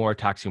taxing more.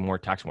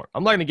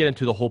 I'm not going to get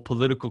into the whole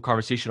political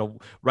conversation of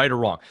right or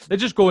wrong.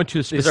 Let's just go into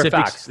the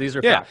specifics. These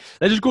are facts.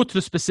 Let's just go to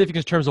the specifics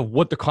in terms of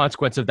what the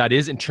consequence of that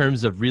is in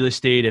terms of real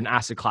estate and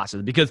asset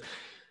classes. Because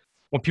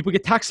when people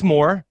get taxed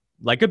more,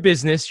 like a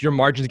business, your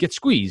margins get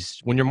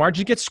squeezed. When your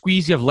margins get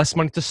squeezed, you have less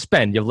money to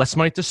spend. You have less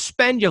money to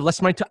spend. You have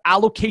less money to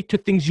allocate to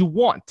things you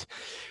want.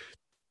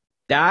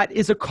 That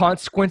is a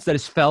consequence that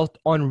is felt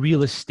on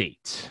real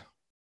estate.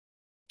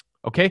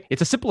 Okay?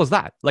 It's as simple as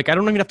that. I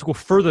don't even have to go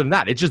further than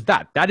that. It's just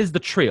that. That is the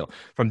trail.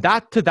 From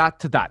that to that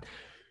to that.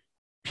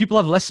 People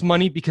have less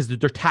money because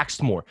they're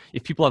taxed more.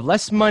 If people have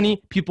less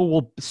money, people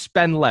will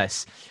spend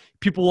less.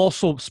 People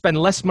also spend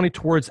less money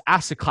towards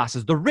asset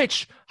classes. The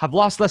rich have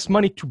lost less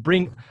money to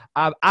bring.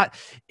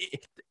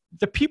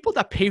 the people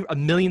that pay $1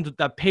 million,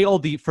 that pay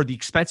for the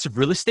expensive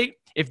real estate,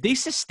 if they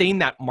sustain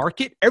that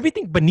market,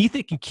 everything beneath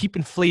it can keep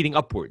inflating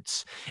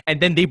upwards.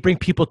 And then they bring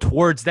people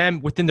towards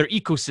them within their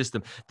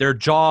ecosystem, their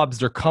jobs,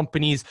 their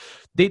companies.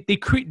 They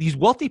create these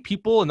wealthy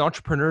people and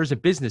entrepreneurs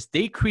and business.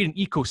 They create an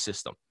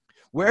ecosystem.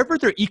 Wherever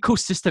their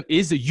ecosystem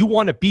is, you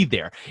want to be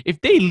there.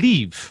 If they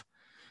leave,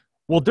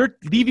 well, they're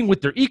leaving with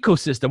their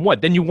ecosystem.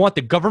 What? Then you want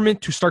the government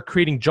to start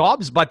creating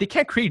jobs, but they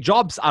can't create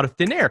jobs out of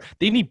thin air.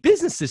 They need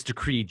businesses to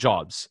create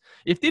jobs.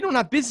 If they don't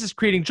have business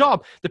creating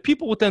job, the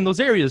people within those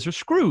areas are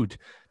screwed.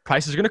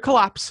 Prices are going to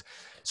collapse.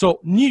 So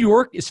New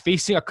York is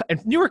facing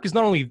and New York is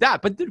not only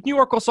that, but New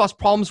York also has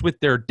problems with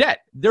their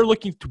debt. They're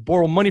looking to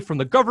borrow money from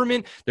the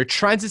government. Their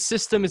transit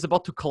system is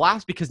about to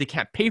collapse because they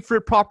can't pay for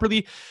it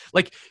properly.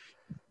 Like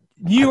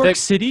New York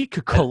City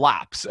could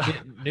collapse.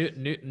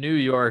 New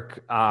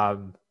York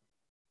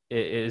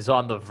is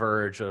on the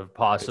verge of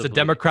possibly. It's a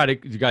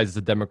democratic, you guys. It's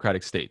a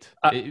democratic state.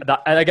 And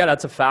again,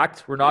 that's a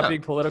fact. We're not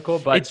being political,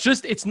 but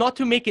it's not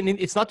to make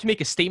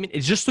a statement.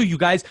 It's just so you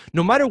guys,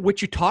 no matter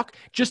what you talk,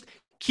 just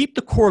keep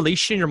the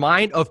correlation in your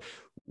mind of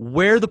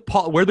where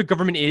the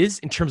government is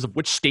in terms of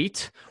which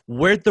state,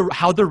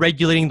 how they're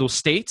regulating those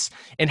states,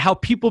 and how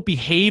people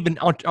behave and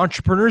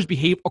entrepreneurs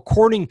behave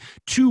according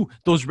to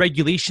those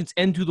regulations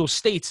and to those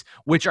states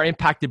which are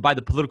impacted by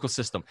the political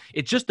system.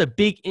 It's just a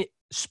big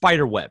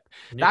spider web.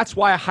 That's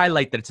why I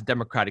highlight that it's a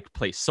democratic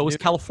place. So is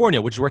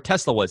California, which is where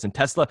Tesla was. And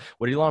Tesla,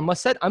 what Elon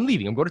Musk said, I'm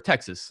leaving. I'm going to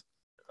Texas.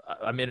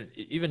 I mean,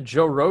 even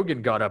Joe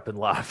Rogan got up and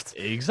left.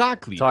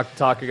 Exactly.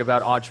 Talking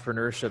about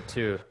entrepreneurship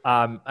too.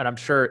 And I'm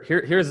sure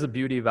here's the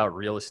beauty about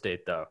real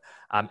estate though.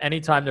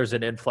 Anytime there's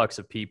an influx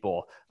of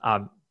people,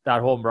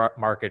 that whole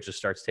market just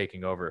starts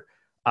taking over.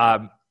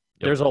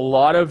 There's a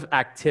lot of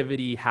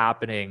activity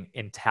happening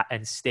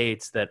in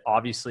states that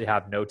obviously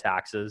have no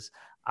taxes.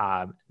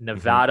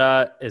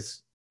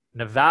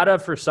 Nevada,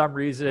 for some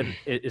reason,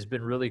 has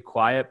been really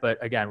quiet. But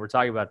again, we're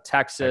talking about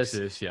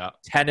Texas,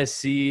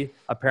 Tennessee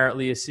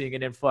apparently is seeing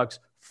an influx.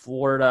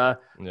 Florida.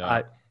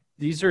 Yeah.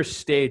 These are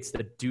states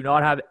that do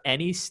not have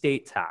any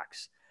state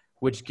tax,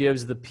 which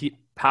gives the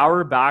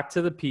power back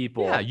to the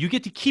people. Yeah, you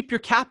get to keep your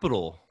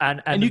capital.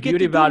 And the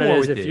beauty about it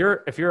is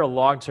if you're a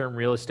long-term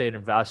real estate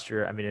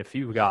investor, I mean, if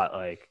you've got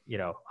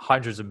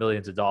hundreds of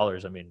millions of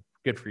dollars, I mean,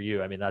 good for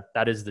you. I mean,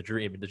 that is the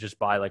dream, to just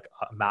buy like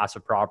a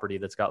massive property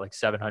that's got like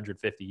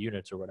 750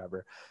 units or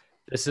whatever.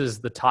 This is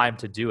the time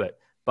to do it.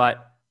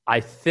 But I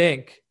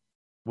think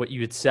what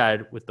you had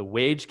said with the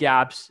wage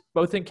gaps,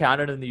 both in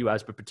Canada and the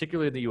US, but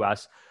particularly in the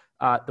US,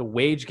 the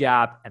wage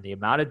gap and the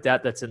amount of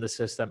debt that's in the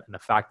system and the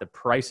fact that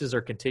prices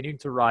are continuing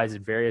to rise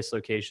in various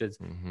locations,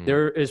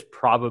 there is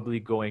probably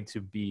going to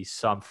be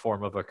some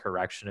form of a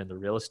correction in the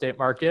real estate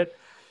market.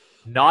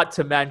 Not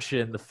to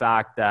mention the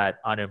fact that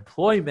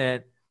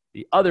unemployment,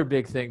 the other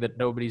big thing that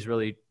nobody's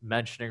really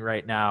mentioning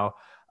right now,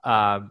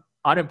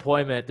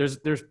 unemployment,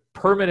 there's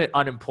permanent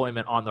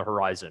unemployment on the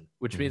horizon,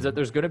 which means that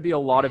there's going to be a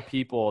lot of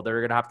people that are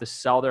going to have to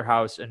sell their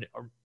house and,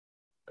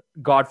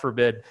 God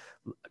forbid,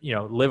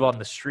 live on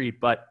the street,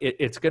 but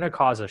it's going to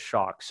cause a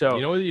shock.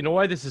 So you know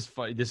why this is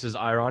funny? This is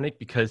ironic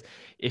because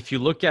if you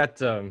look at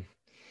the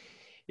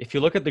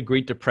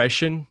Great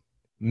Depression,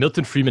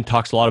 Milton Friedman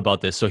talks a lot about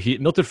this. So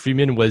Milton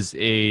Friedman was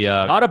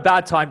not a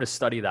bad time to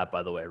study that,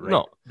 by the way, right?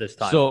 No, this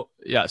time. So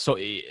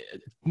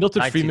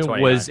Milton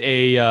Friedman was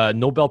a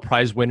Nobel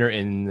Prize winner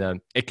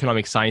in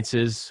economic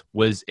sciences.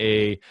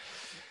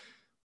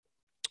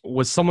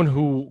 Was someone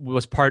who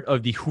was part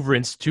of the Hoover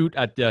Institute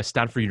at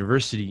Stanford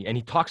University, and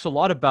he talks a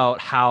lot about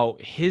how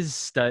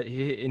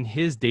in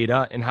his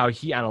data and how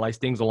he analyzed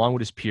things along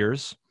with his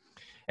peers,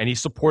 and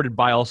he's supported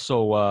by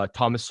also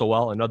Thomas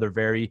Sowell, another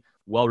very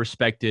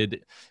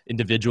well-respected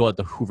individual at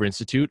the Hoover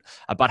Institute,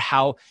 about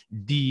how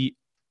the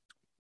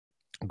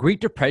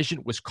Great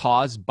Depression was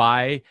caused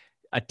by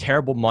a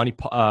terrible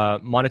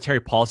monetary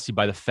policy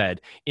by the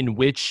Fed, in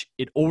which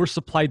it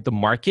oversupplied the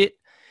market.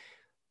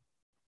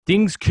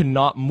 Things could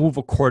not move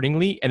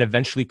accordingly and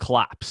eventually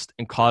collapsed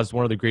and caused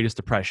one of the greatest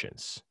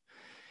depressions.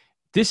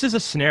 This is a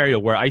scenario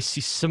where I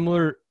see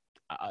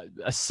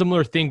a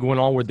similar thing going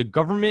on where the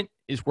government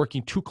is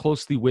working too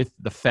closely with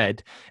the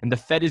Fed, and the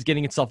Fed is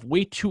getting itself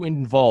way too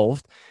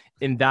involved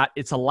in that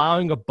it's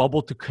allowing a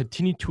bubble to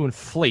continue to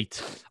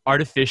inflate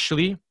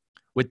artificially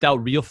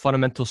without real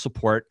fundamental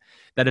support,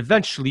 that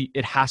eventually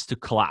it has to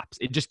collapse.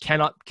 It just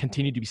cannot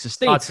continue to be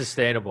sustained. Not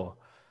sustainable.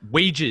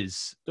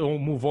 Wages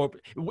don't move over.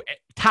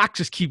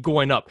 Taxes keep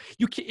going up.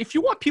 If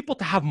you want people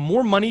to have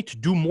more money to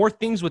do more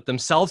things with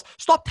themselves,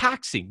 stop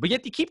taxing. But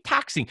yet they keep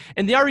taxing.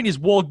 And the argument is,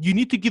 well, you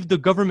need to give the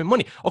government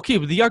money. Okay,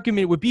 but the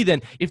argument would be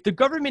then, if the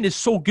government is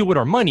so good with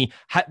our money,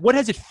 what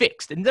has it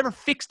fixed? It never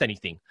fixed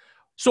anything.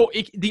 So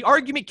the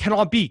argument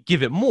cannot be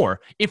give it more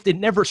if it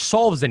never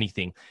solves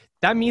anything.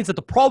 That means that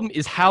the problem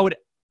is how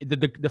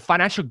the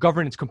financial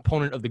governance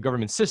component of the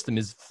government system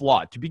is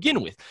flawed to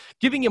begin with.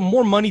 Giving it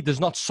more money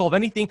does not solve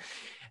anything.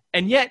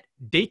 And yet,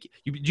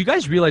 you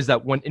guys realize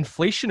that when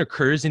inflation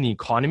occurs in the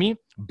economy,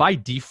 by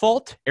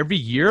default, every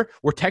year,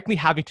 we're technically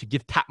having to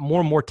give more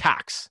and more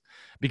tax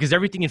because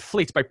everything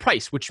inflates by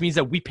price, which means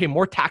that we pay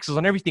more taxes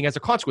on everything as a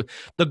consequence.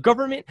 The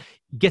government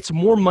gets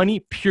more money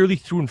purely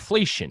through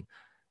inflation.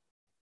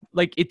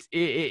 Like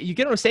you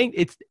get what I'm saying?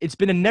 It's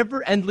been a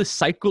never endless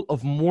cycle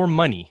of more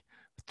money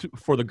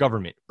for the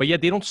government, but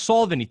yet they don't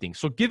solve anything.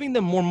 So giving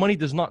them more money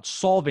does not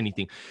solve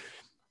anything.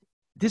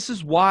 This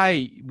is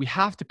why we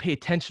have to pay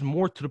attention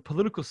more to the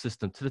political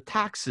system, to the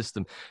tax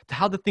system, to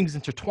how the things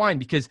intertwine,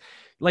 because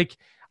like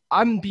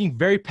I'm being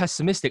very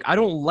pessimistic. I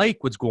don't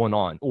like what's going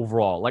on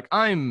overall. Like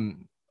I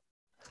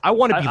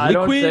want to be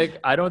liquid.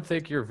 I don't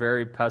think you're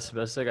very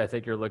pessimistic. I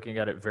think you're looking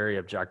at it very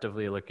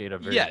objectively, looking at a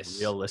very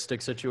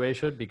realistic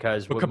situation,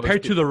 because but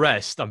compared to the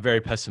rest, I'm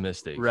very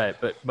pessimistic. Right.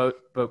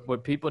 But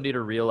what people need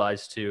to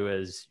realize too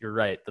is you're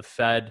right. The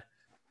Fed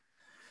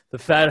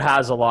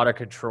has a lot of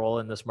control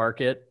in this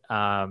market.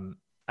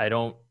 I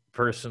don't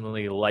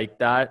personally like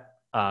that.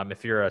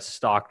 If you're a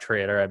stock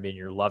trader, I mean,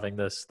 you're loving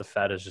this. The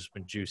Fed has just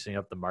been juicing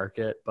up the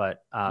market,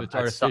 but it's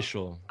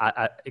artificial.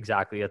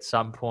 Exactly. At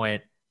some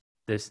point,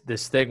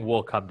 this thing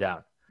will come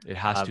down. It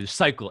has to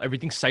cycle.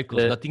 Everything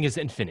cycles. Nothing is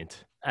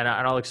infinite. And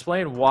I'll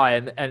explain why.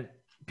 And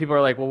people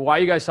are like, well, why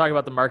are you guys talking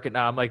about the market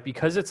now? I'm like,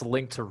 because it's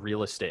linked to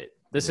real estate.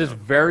 This is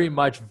very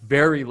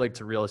linked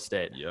to real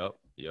estate.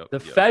 The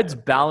Fed's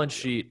balance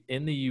sheet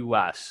in the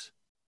US,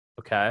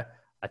 okay,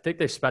 I think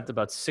they spent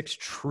about $6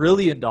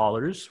 trillion,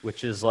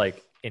 which is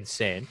like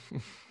insane.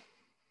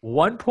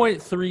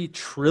 1.3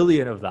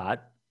 trillion of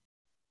that.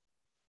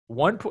 I'm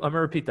going to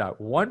repeat that.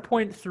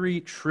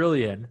 1.3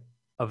 trillion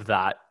of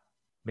that,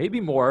 maybe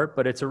more,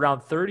 but it's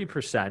around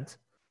 30%,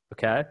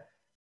 okay,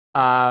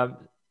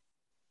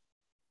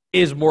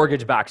 is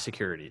mortgage-backed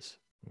securities.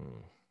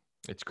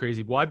 It's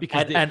crazy. Why?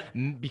 Because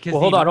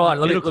hold on.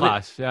 Middle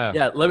class.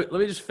 Let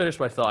me just finish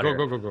my thought.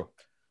 Go.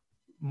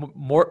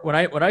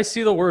 When I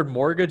see the word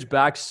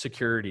mortgage-backed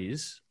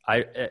securities,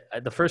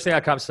 the first thing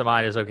that comes to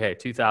mind is, okay,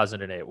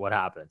 2008, what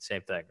happened?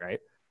 Same thing, right?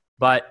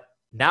 But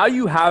now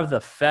you have the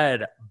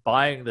Fed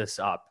buying this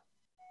up,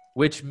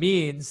 which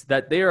means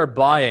that they are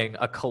buying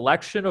a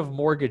collection of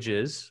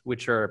mortgages,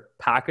 which are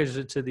packaged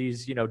into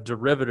these,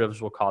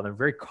 derivatives, we'll call them,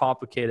 very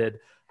complicated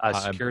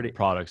security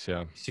products,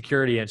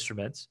 security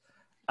instruments.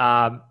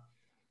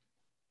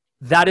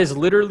 That is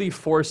literally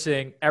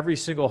forcing every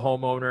single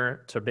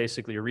homeowner to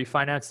basically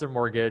refinance their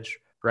mortgage,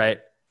 right?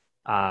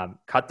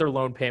 Cut their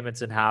loan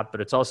payments in half,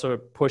 but it's also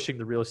pushing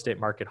the real estate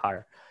market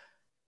higher.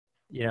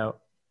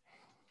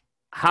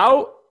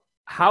 How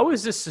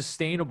is this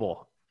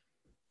sustainable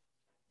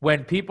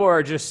when people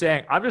are just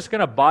saying, I'm just going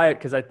to buy it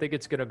because I think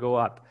it's going to go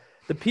up?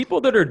 The people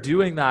that are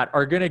doing that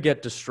are going to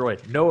get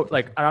destroyed. No,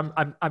 like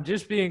I'm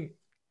just being,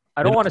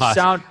 I don't want to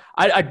sound,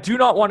 I do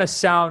not want to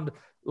sound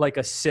like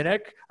a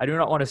cynic. I do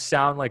not want to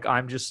sound like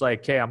I'm just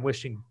like, hey, I'm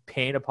wishing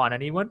pain upon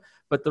anyone.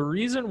 But the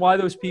reason why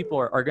those people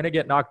are going to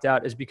get knocked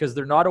out is because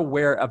they're not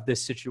aware of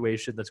this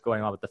situation that's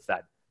going on with the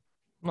Fed.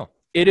 No,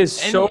 it is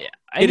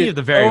any of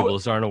the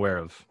variables aren't aware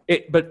of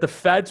it. But the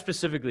Fed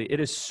specifically, it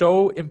is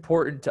so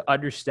important to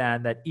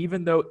understand that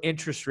even though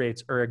interest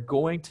rates are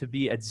going to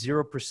be at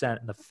 0%,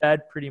 and the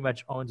Fed pretty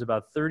much owns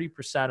about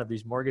 30% of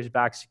these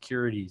mortgage-backed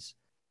securities,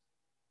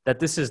 that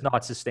this is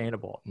not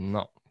sustainable.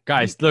 No.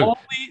 Guys, look.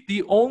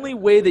 The only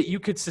way that you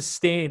could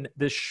sustain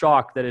this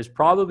shock that is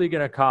probably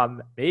going to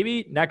come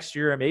maybe next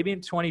year, maybe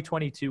in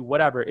 2022,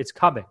 whatever, it's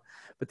coming.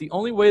 But the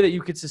only way that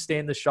you could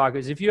sustain the shock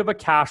is if you have a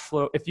cash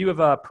flow, if you have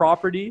a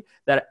property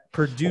that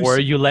produces, or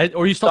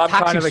you stop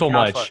taxing so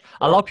much.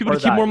 Allow people to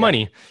keep more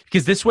money,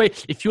 because this way,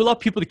 if you allow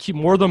people to keep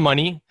more of their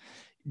money,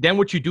 then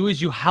what you do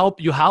is you help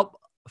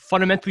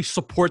fundamentally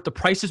support the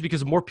prices,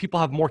 because more people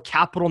have more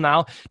capital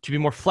now to be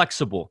more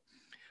flexible.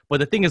 But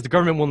the thing is, the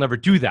government will never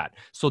do that.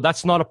 So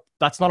that's not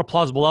a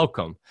plausible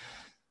outcome.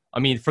 I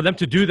mean, for them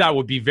to do that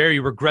would be very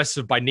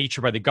regressive by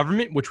nature by the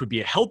government, which would be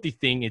a healthy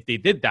thing if they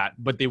did that,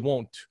 but they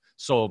won't.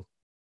 So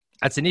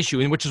that's an issue,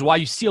 and which is why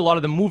you see a lot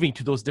of them moving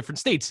to those different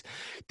states.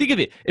 Think of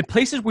it. In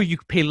places where you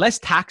pay less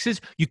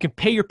taxes, you can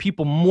pay your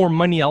people more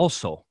money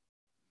also.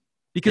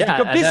 Because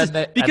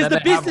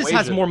the business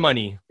has more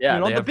money. Yeah,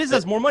 the business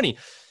has more money.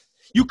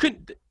 You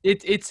could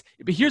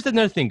but here's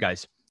another thing,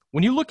 guys.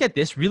 When you look at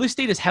this, real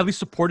estate is heavily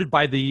supported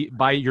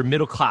by your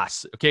middle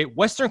class. Okay,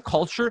 Western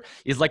culture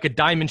is like a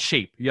diamond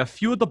shape. You have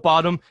few at the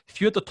bottom,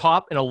 few at the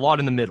top, and a lot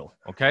in the middle.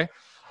 Okay,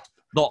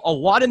 a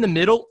lot in the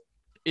middle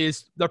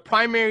is the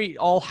primary.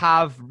 All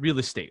have real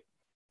estate.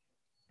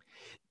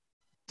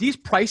 These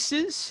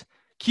prices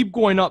keep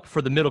going up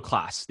for the middle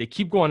class. They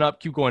keep going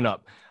up.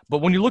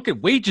 But when you look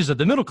at wages of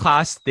the middle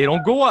class, they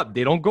don't go up.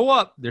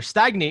 They're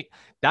stagnate.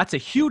 That's a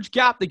huge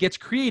gap that gets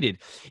created.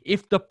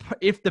 If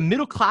the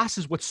middle class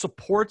is what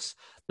supports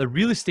the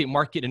real estate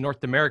market in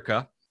North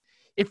America,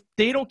 if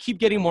they don't keep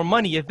getting more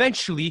money,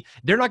 eventually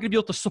they're not going to be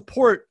able to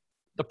support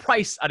the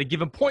price at a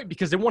given point,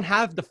 because they won't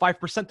have the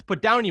 5% to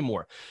put down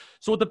anymore.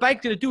 So what the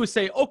bank's going to do is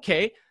say,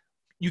 okay,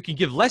 you can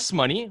give less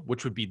money,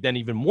 which would be then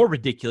even more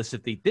ridiculous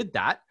if they did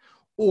that,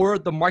 or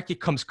the market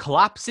comes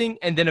collapsing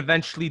and then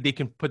eventually they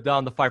can put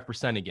down the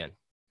 5% again.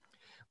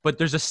 but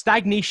there's a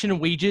stagnation in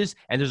wages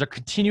and there's a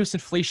continuous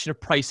inflation of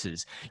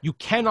prices. You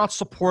cannot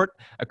support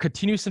a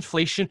continuous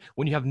inflation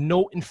when you have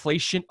no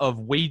inflation of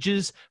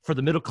wages for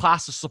the middle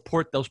class to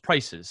support those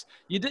prices.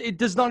 It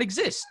does not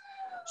exist.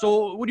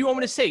 So what do you want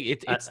me to say?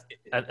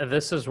 And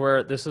this is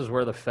where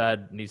the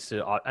Fed needs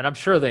to, and I'm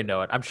sure they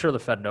know it. I'm sure the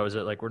Fed knows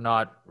it. Like we're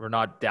not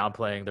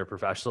downplaying their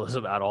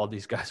professionalism at all.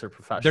 These guys are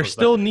professionals. They're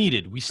still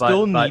needed. We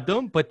still need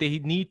them, but they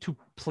need to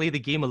play the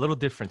game a little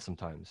different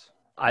sometimes.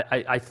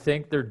 I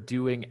think they're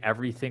doing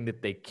everything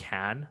that they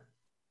can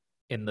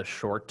in the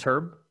short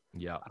term.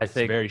 Yeah, I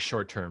think very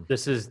short term.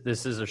 This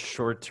is a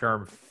short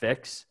term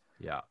fix.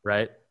 Yeah,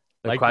 right.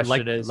 The like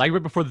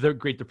right before the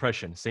Great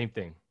Depression, same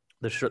thing.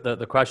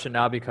 The question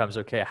now becomes,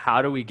 okay,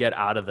 how do we get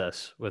out of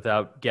this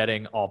without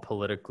getting all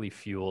politically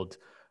fueled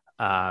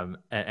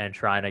and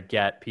trying to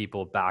get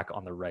people back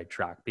on the right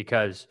track?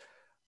 Because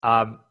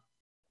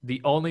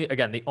the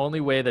only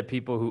way that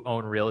people who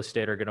own real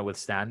estate are going to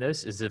withstand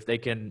this is if they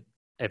can,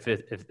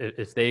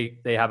 if they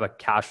have a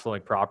cash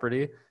flowing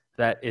property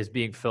that is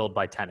being filled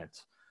by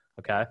tenants.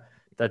 Okay.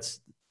 That's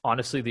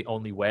honestly the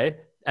only way.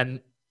 And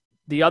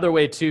the other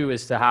way too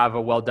is to have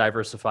a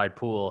well-diversified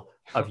pool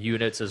of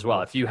units as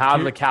well. If you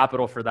have the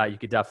capital for that, you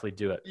could definitely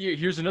do it.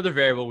 Here's another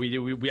variable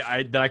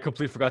that I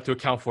completely forgot to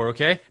account for.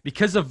 Okay,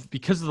 because of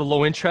the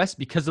low interest,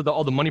 because of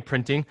all the money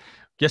printing,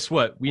 guess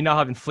what? We now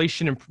have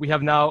inflation, and we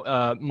have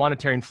now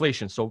monetary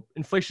inflation. So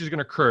inflation is going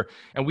to occur,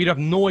 and we have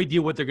no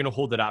idea what they're going to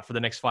hold it at for the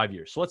next 5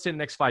 years. So let's say the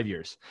next 5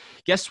 years.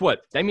 Guess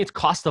what? That means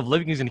cost of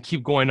living is going to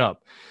keep going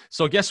up.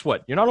 So guess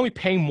what? You're not only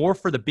paying more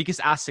for the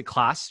biggest asset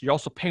class, you're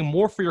also paying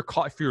more for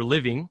your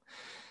living.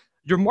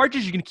 Your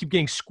margins are going to keep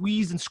getting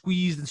squeezed and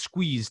squeezed and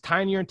squeezed,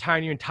 tinier and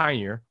tinier and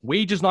tinier.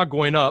 Wages not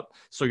going up,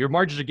 so your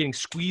margins are getting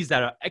squeezed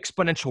at an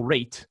exponential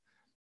rate.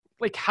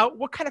 Like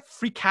what kind of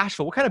free cash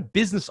flow, what kind of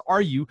business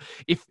are you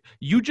if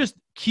you just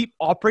keep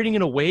operating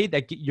in a way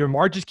that your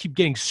margins keep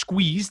getting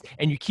squeezed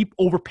and you keep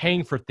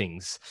overpaying for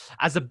things?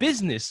 As a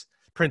business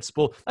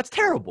principle, that's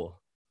terrible.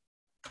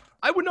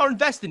 I would not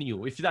invest in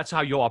you if that's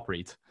how you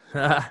operate.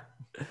 Anyway,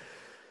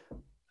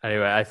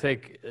 I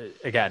think,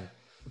 again,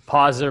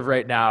 positive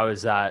right now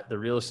is that the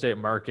real estate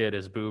market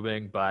is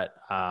booming, but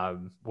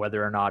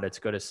whether or not it's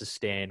going to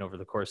sustain over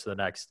the course of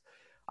the next,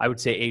 I would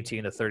say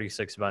 18 to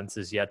 36 months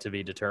is yet to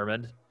be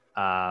determined.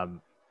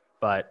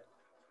 But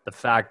the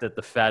fact that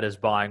the Fed is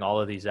buying all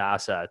of these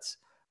assets,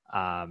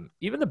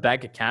 even the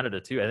Bank of Canada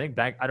too,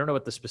 I don't know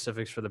what the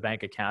specifics for the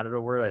Bank of Canada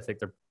were. I think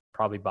they're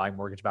probably buying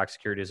mortgage-backed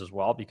securities as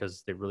well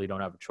because they really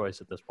don't have a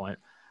choice at this point.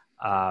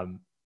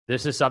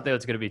 This is something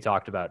that's going to be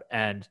talked about.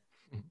 And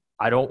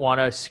I don't want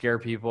to scare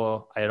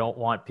people. I don't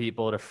want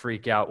people to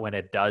freak out when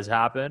it does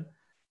happen.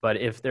 But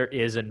if there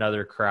is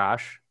another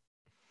crash,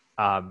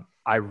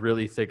 I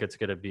really think it's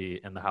going to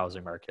be in the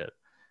housing market.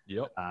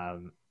 Yep.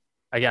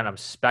 Again, I'm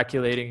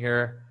speculating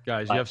here,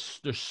 guys.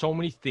 There's so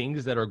many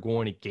things that are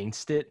going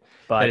against it,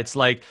 but it's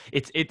like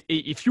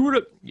if you were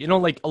to,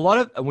 like a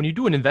lot of when you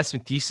do an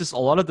investment thesis, a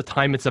lot of the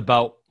time it's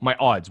about my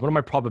odds. What are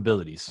my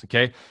probabilities?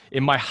 Okay,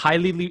 am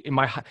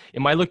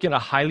I looking at a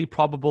highly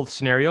probable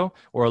scenario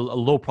or a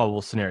low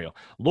probable scenario?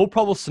 Low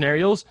probable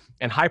scenarios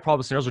and high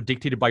probable scenarios are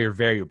dictated by your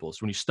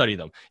variables when you study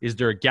them. Is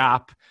there a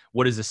gap?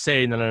 What does it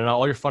say? No,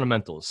 all your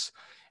fundamentals.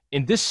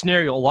 In this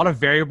scenario, a lot of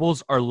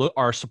variables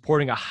are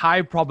supporting a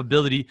high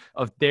probability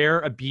of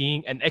there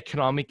being an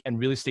economic and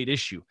real estate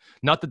issue.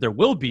 Not that there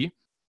will be,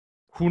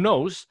 who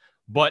knows,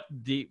 but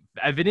the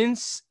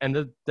evidence and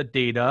the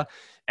data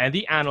and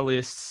the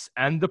analysts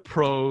and the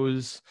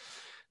pros,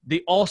 they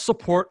all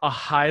support a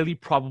highly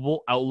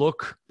probable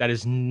outlook that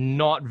is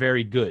not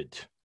very good.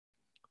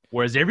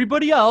 Whereas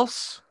everybody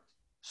else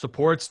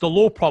supports the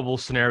low probable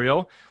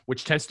scenario,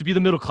 which tends to be the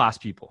middle class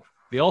people.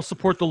 They all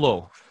support the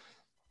low.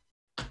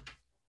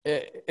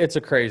 It's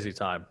a crazy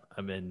time. I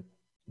mean,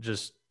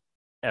 just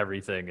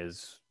everything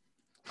is.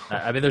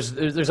 I mean,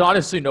 there's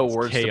honestly no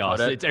words chaos.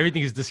 to put it.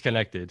 Everything is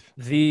disconnected.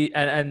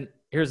 And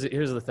here's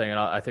the thing, and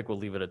I think we'll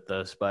leave it at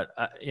this. But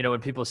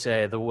when people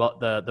say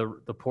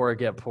the poor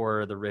get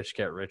poorer, the rich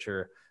get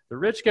richer. The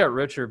rich get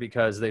richer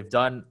because they've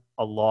done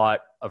a lot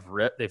of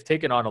they've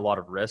taken on a lot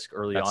of risk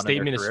early on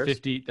in their careers.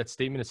 That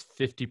statement is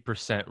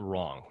 50%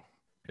 wrong.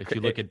 If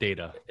you look at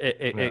data.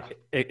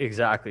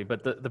 Exactly.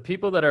 But the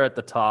people that are at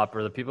the top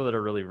or the people that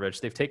are really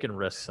rich, they've taken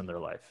risks in their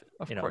life.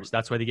 Of course.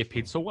 That's why they get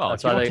paid so well.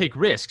 If you don't take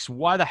risks,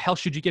 why the hell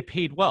should you get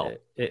paid well?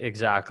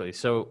 Exactly.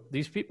 So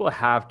these people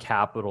have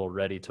capital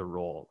ready to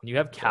roll. When you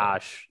have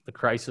cash, the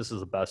crisis is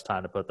the best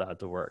time to put that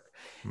to work.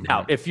 Mm-hmm.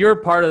 Now, if you're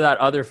part of that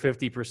other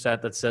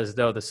 50% that says,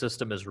 no, the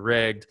system is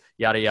rigged,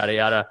 yada, yada,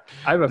 yada,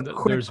 I have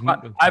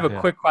a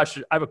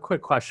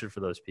quick question for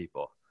those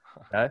people.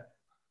 Okay.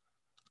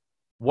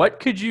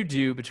 What could you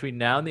do between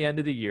now and the end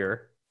of the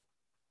year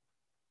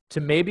to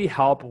maybe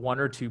help one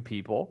or two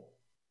people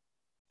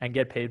and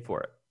get paid for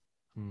it?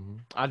 Mm-hmm.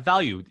 Add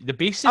value. The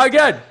basic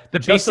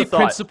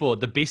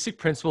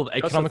principle of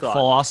economic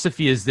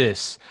philosophy is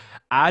this: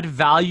 add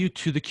value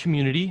to the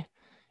community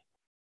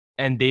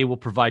and they will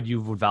provide you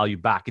with value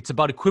back. It's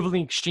about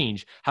equivalent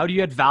exchange. How do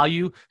you add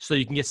value so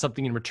you can get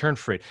something in return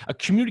for it? A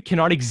community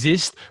cannot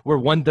exist where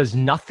one does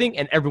nothing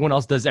and everyone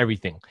else does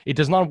everything. It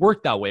does not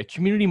work that way. A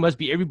community must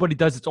be everybody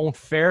does its own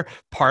fair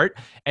part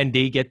and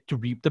they get to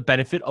reap the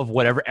benefit of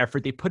whatever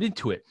effort they put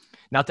into it.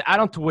 Now, to add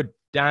on to what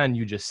Dan,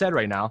 you just said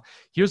right now,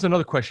 here's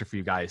another question for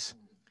you guys.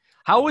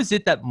 How is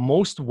it that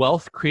most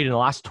wealth created in the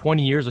last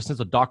 20 years or since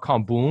the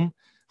dot-com boom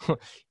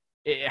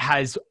it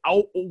has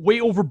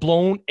way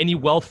overblown any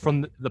wealth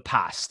from the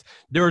past?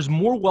 There is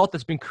more wealth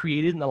that's been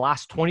created in the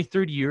last 20,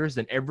 30 years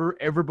than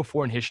ever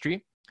before in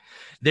history.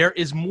 There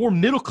is more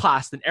middle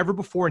class than ever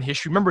before in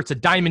history. Remember, it's a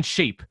diamond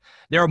shape.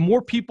 There are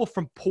more people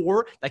from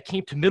poor that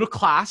came to middle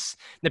class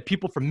than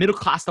people from middle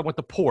class that went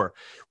to poor.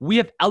 We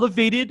have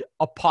elevated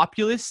a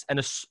populace and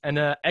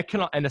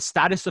a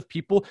status of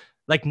people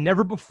like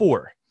never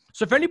before.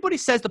 So if anybody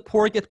says the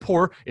poor get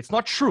poorer, it's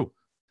not true.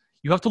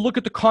 You have to look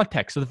at the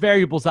context of the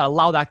variables that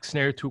allow that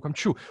scenario to come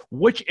true.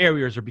 Which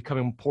areas are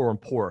becoming poorer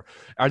and poorer?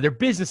 Are there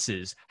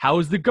businesses? How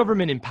is the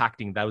government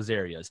impacting those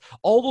areas?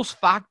 All those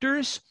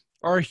factors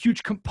are a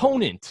huge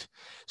component.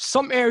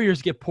 Some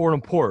areas get poorer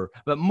and poorer,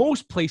 but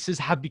most places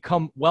have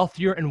become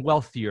wealthier and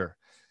wealthier.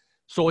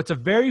 So it's a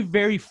very,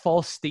 very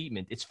false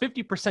statement. It's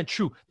 50%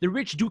 true. The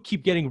rich do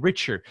keep getting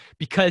richer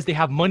because they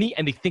have money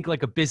and they think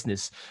like a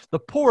business. The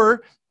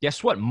poor,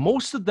 guess what?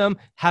 Most of them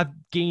have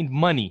gained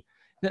money.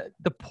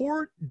 The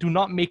poor do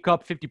not make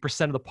up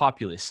 50% of the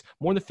populace.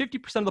 More than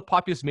 50% of the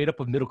populace is made up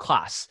of middle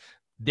class.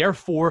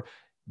 Therefore,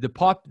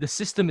 the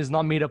system is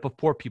not made up of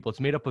poor people. It's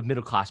made up of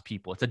middle class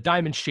people. It's a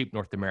diamond shape,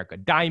 North America.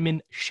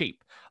 Diamond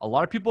shape. A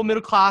lot of people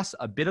middle class,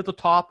 a bit at the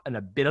top and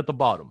a bit at the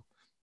bottom.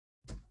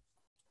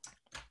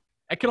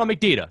 Economic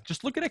data.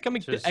 Just look at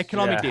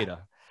economic data.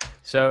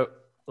 So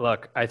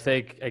look, I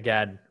think,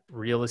 again,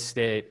 real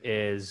estate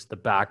is the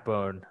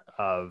backbone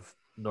of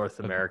North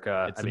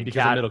America. It's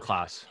because of middle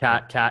class.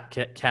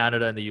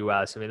 Canada and the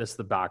US. I mean, this is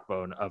the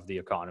backbone of the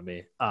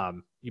economy.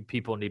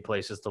 People need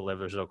places to live.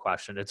 There's no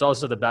question. It's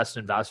also the best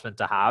investment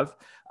to have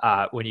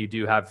when you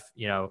do have,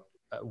 a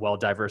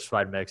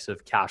well-diversified mix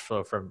of cash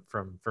flow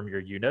from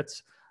your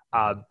units.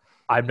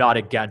 I'm not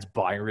against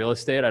buying real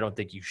estate. I don't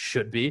think you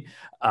should be,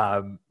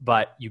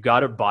 but you got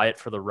to buy it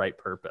for the right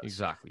purpose.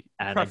 Exactly.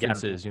 And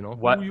preferences, again,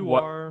 what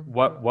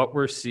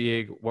we're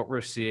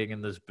seeing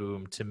in this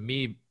boom, to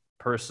me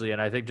personally,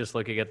 and I think just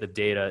looking at the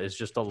data, is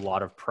just a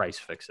lot of price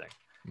fixing.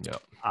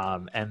 Yeah.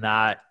 And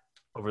that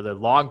over the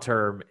long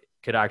term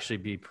could actually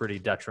be pretty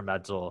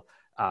detrimental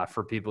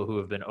for people who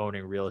have been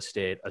owning real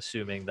estate,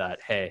 assuming that,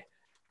 hey,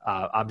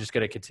 I'm just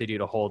going to continue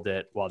to hold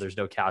it while there's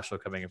no cash flow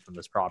coming in from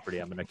this property.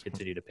 I'm going to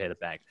continue to pay the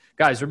bank.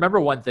 Guys, remember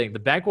one thing, the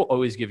bank will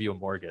always give you a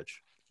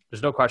mortgage.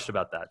 There's no question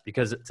about that,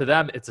 because to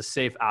them, it's a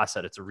safe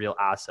asset. It's a real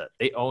asset.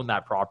 They own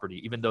that property,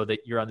 even though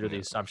you're under the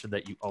assumption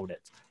that you own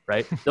it,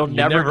 right? They'll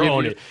never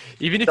own it.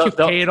 Even if you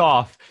pay it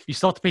off, you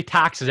still have to pay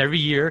taxes every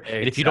year. Exactly.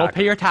 And if you don't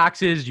pay your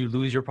taxes, you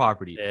lose your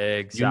property.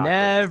 Exactly. You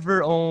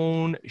never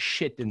own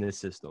shit in this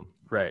system.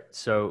 Right.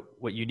 So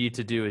what you need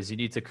to do is you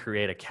need to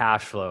create a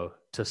cash flow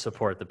to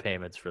support the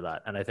payments for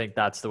that. And I think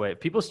that's the way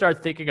people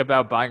start thinking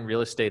about buying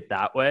real estate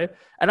that way.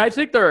 And I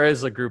think there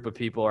is a group of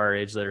people our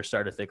age that are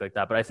starting to think like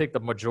that. But I think the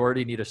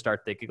majority need to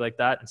start thinking like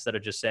that instead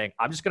of just saying,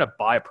 I'm just going to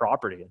buy a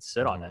property and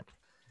sit on it.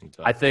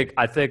 Exactly.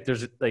 I think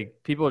there's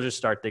people just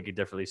start thinking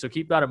differently. So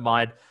keep that in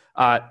mind.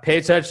 Pay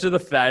attention to the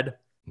Fed.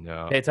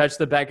 No. Pay attention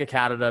to the Bank of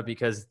Canada,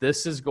 because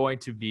this is going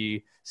to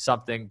be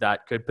something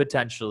that could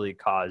potentially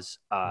cause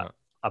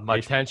pay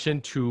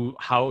attention to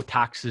how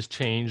taxes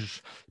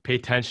change. Pay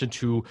attention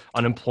to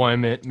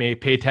unemployment.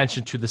 Pay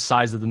attention to the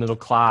size of the middle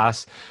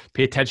class.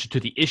 Pay attention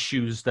to the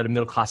issues that a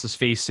middle class is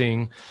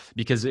facing,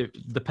 because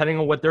depending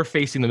on what they're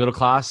facing, the middle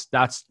class,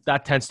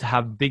 that tends to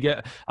have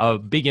a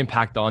big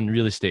impact on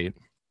real estate.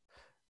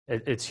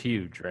 It's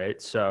huge,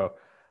 right? So,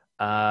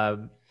 yeah,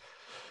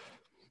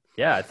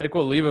 I think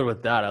we'll leave it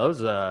with that. That was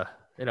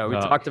we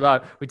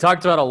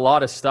talked about a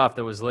lot of stuff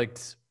that was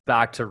linked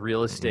back to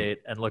real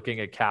estate and looking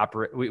at cap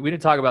rate. We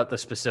didn't talk about the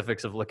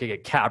specifics of looking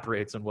at cap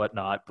rates and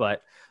whatnot,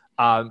 but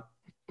I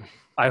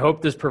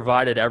hope this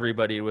provided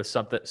everybody with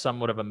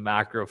somewhat of a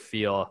macro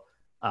feel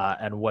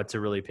and what to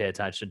really pay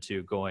attention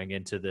to going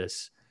into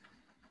this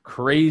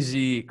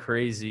crazy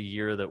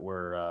year that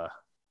we're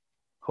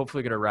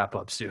hopefully going to wrap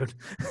up soon.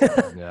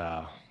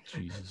 Yeah.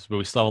 Jesus, but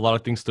we still have a lot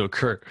of things to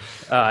occur.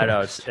 I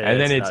know.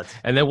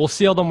 And then we'll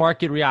see how the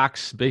market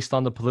reacts based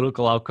on the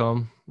political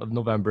outcome of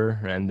November,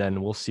 and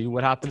then we'll see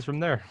what happens from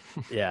there.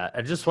 Yeah,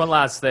 and just one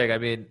last thing. I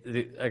mean,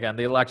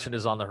 the election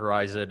is on the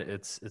horizon.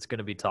 It's going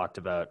to be talked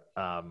about.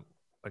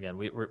 Again,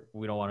 we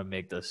don't want to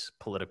make this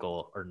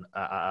political or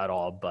at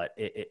all, but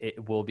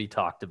it will be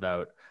talked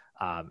about.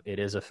 It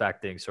is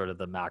affecting sort of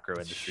the macro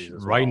industries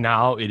as right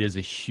now. It is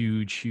a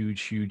huge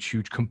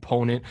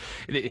component.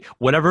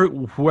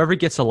 Whoever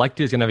gets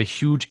elected is going to have a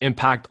huge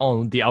impact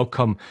on the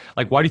outcome.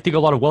 Like, why do you think a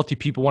lot of wealthy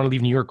people want to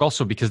leave New York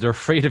also? Because they're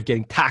afraid of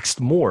getting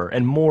taxed more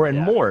and more and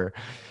more.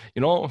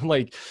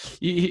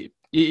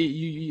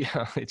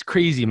 It's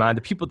crazy, man.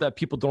 The people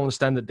don't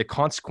understand the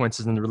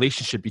consequences and the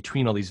relationship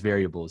between all these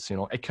variables,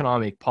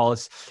 economic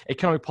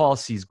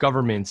policies,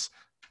 governments,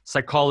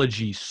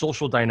 psychology,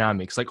 social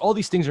dynamics, like all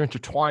these things are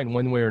intertwined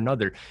one way or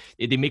another.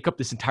 They make up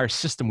this entire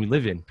system we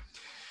live in.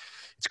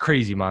 It's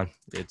crazy, man.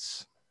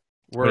 It's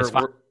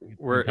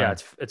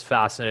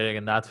fascinating,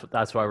 and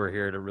that's why we're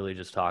here to really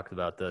just talk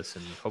about this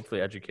and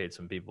hopefully educate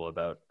some people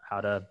about how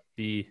to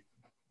be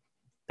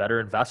better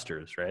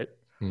investors, right?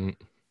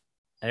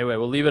 Anyway,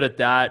 we'll leave it at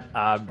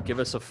that. Give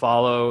us a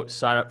follow,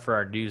 sign up for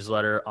our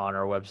newsletter on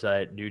our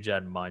website,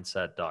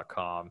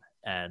 newgenmindset.com,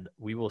 and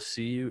we will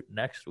see you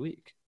next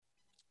week.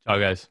 Ciao,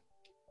 guys.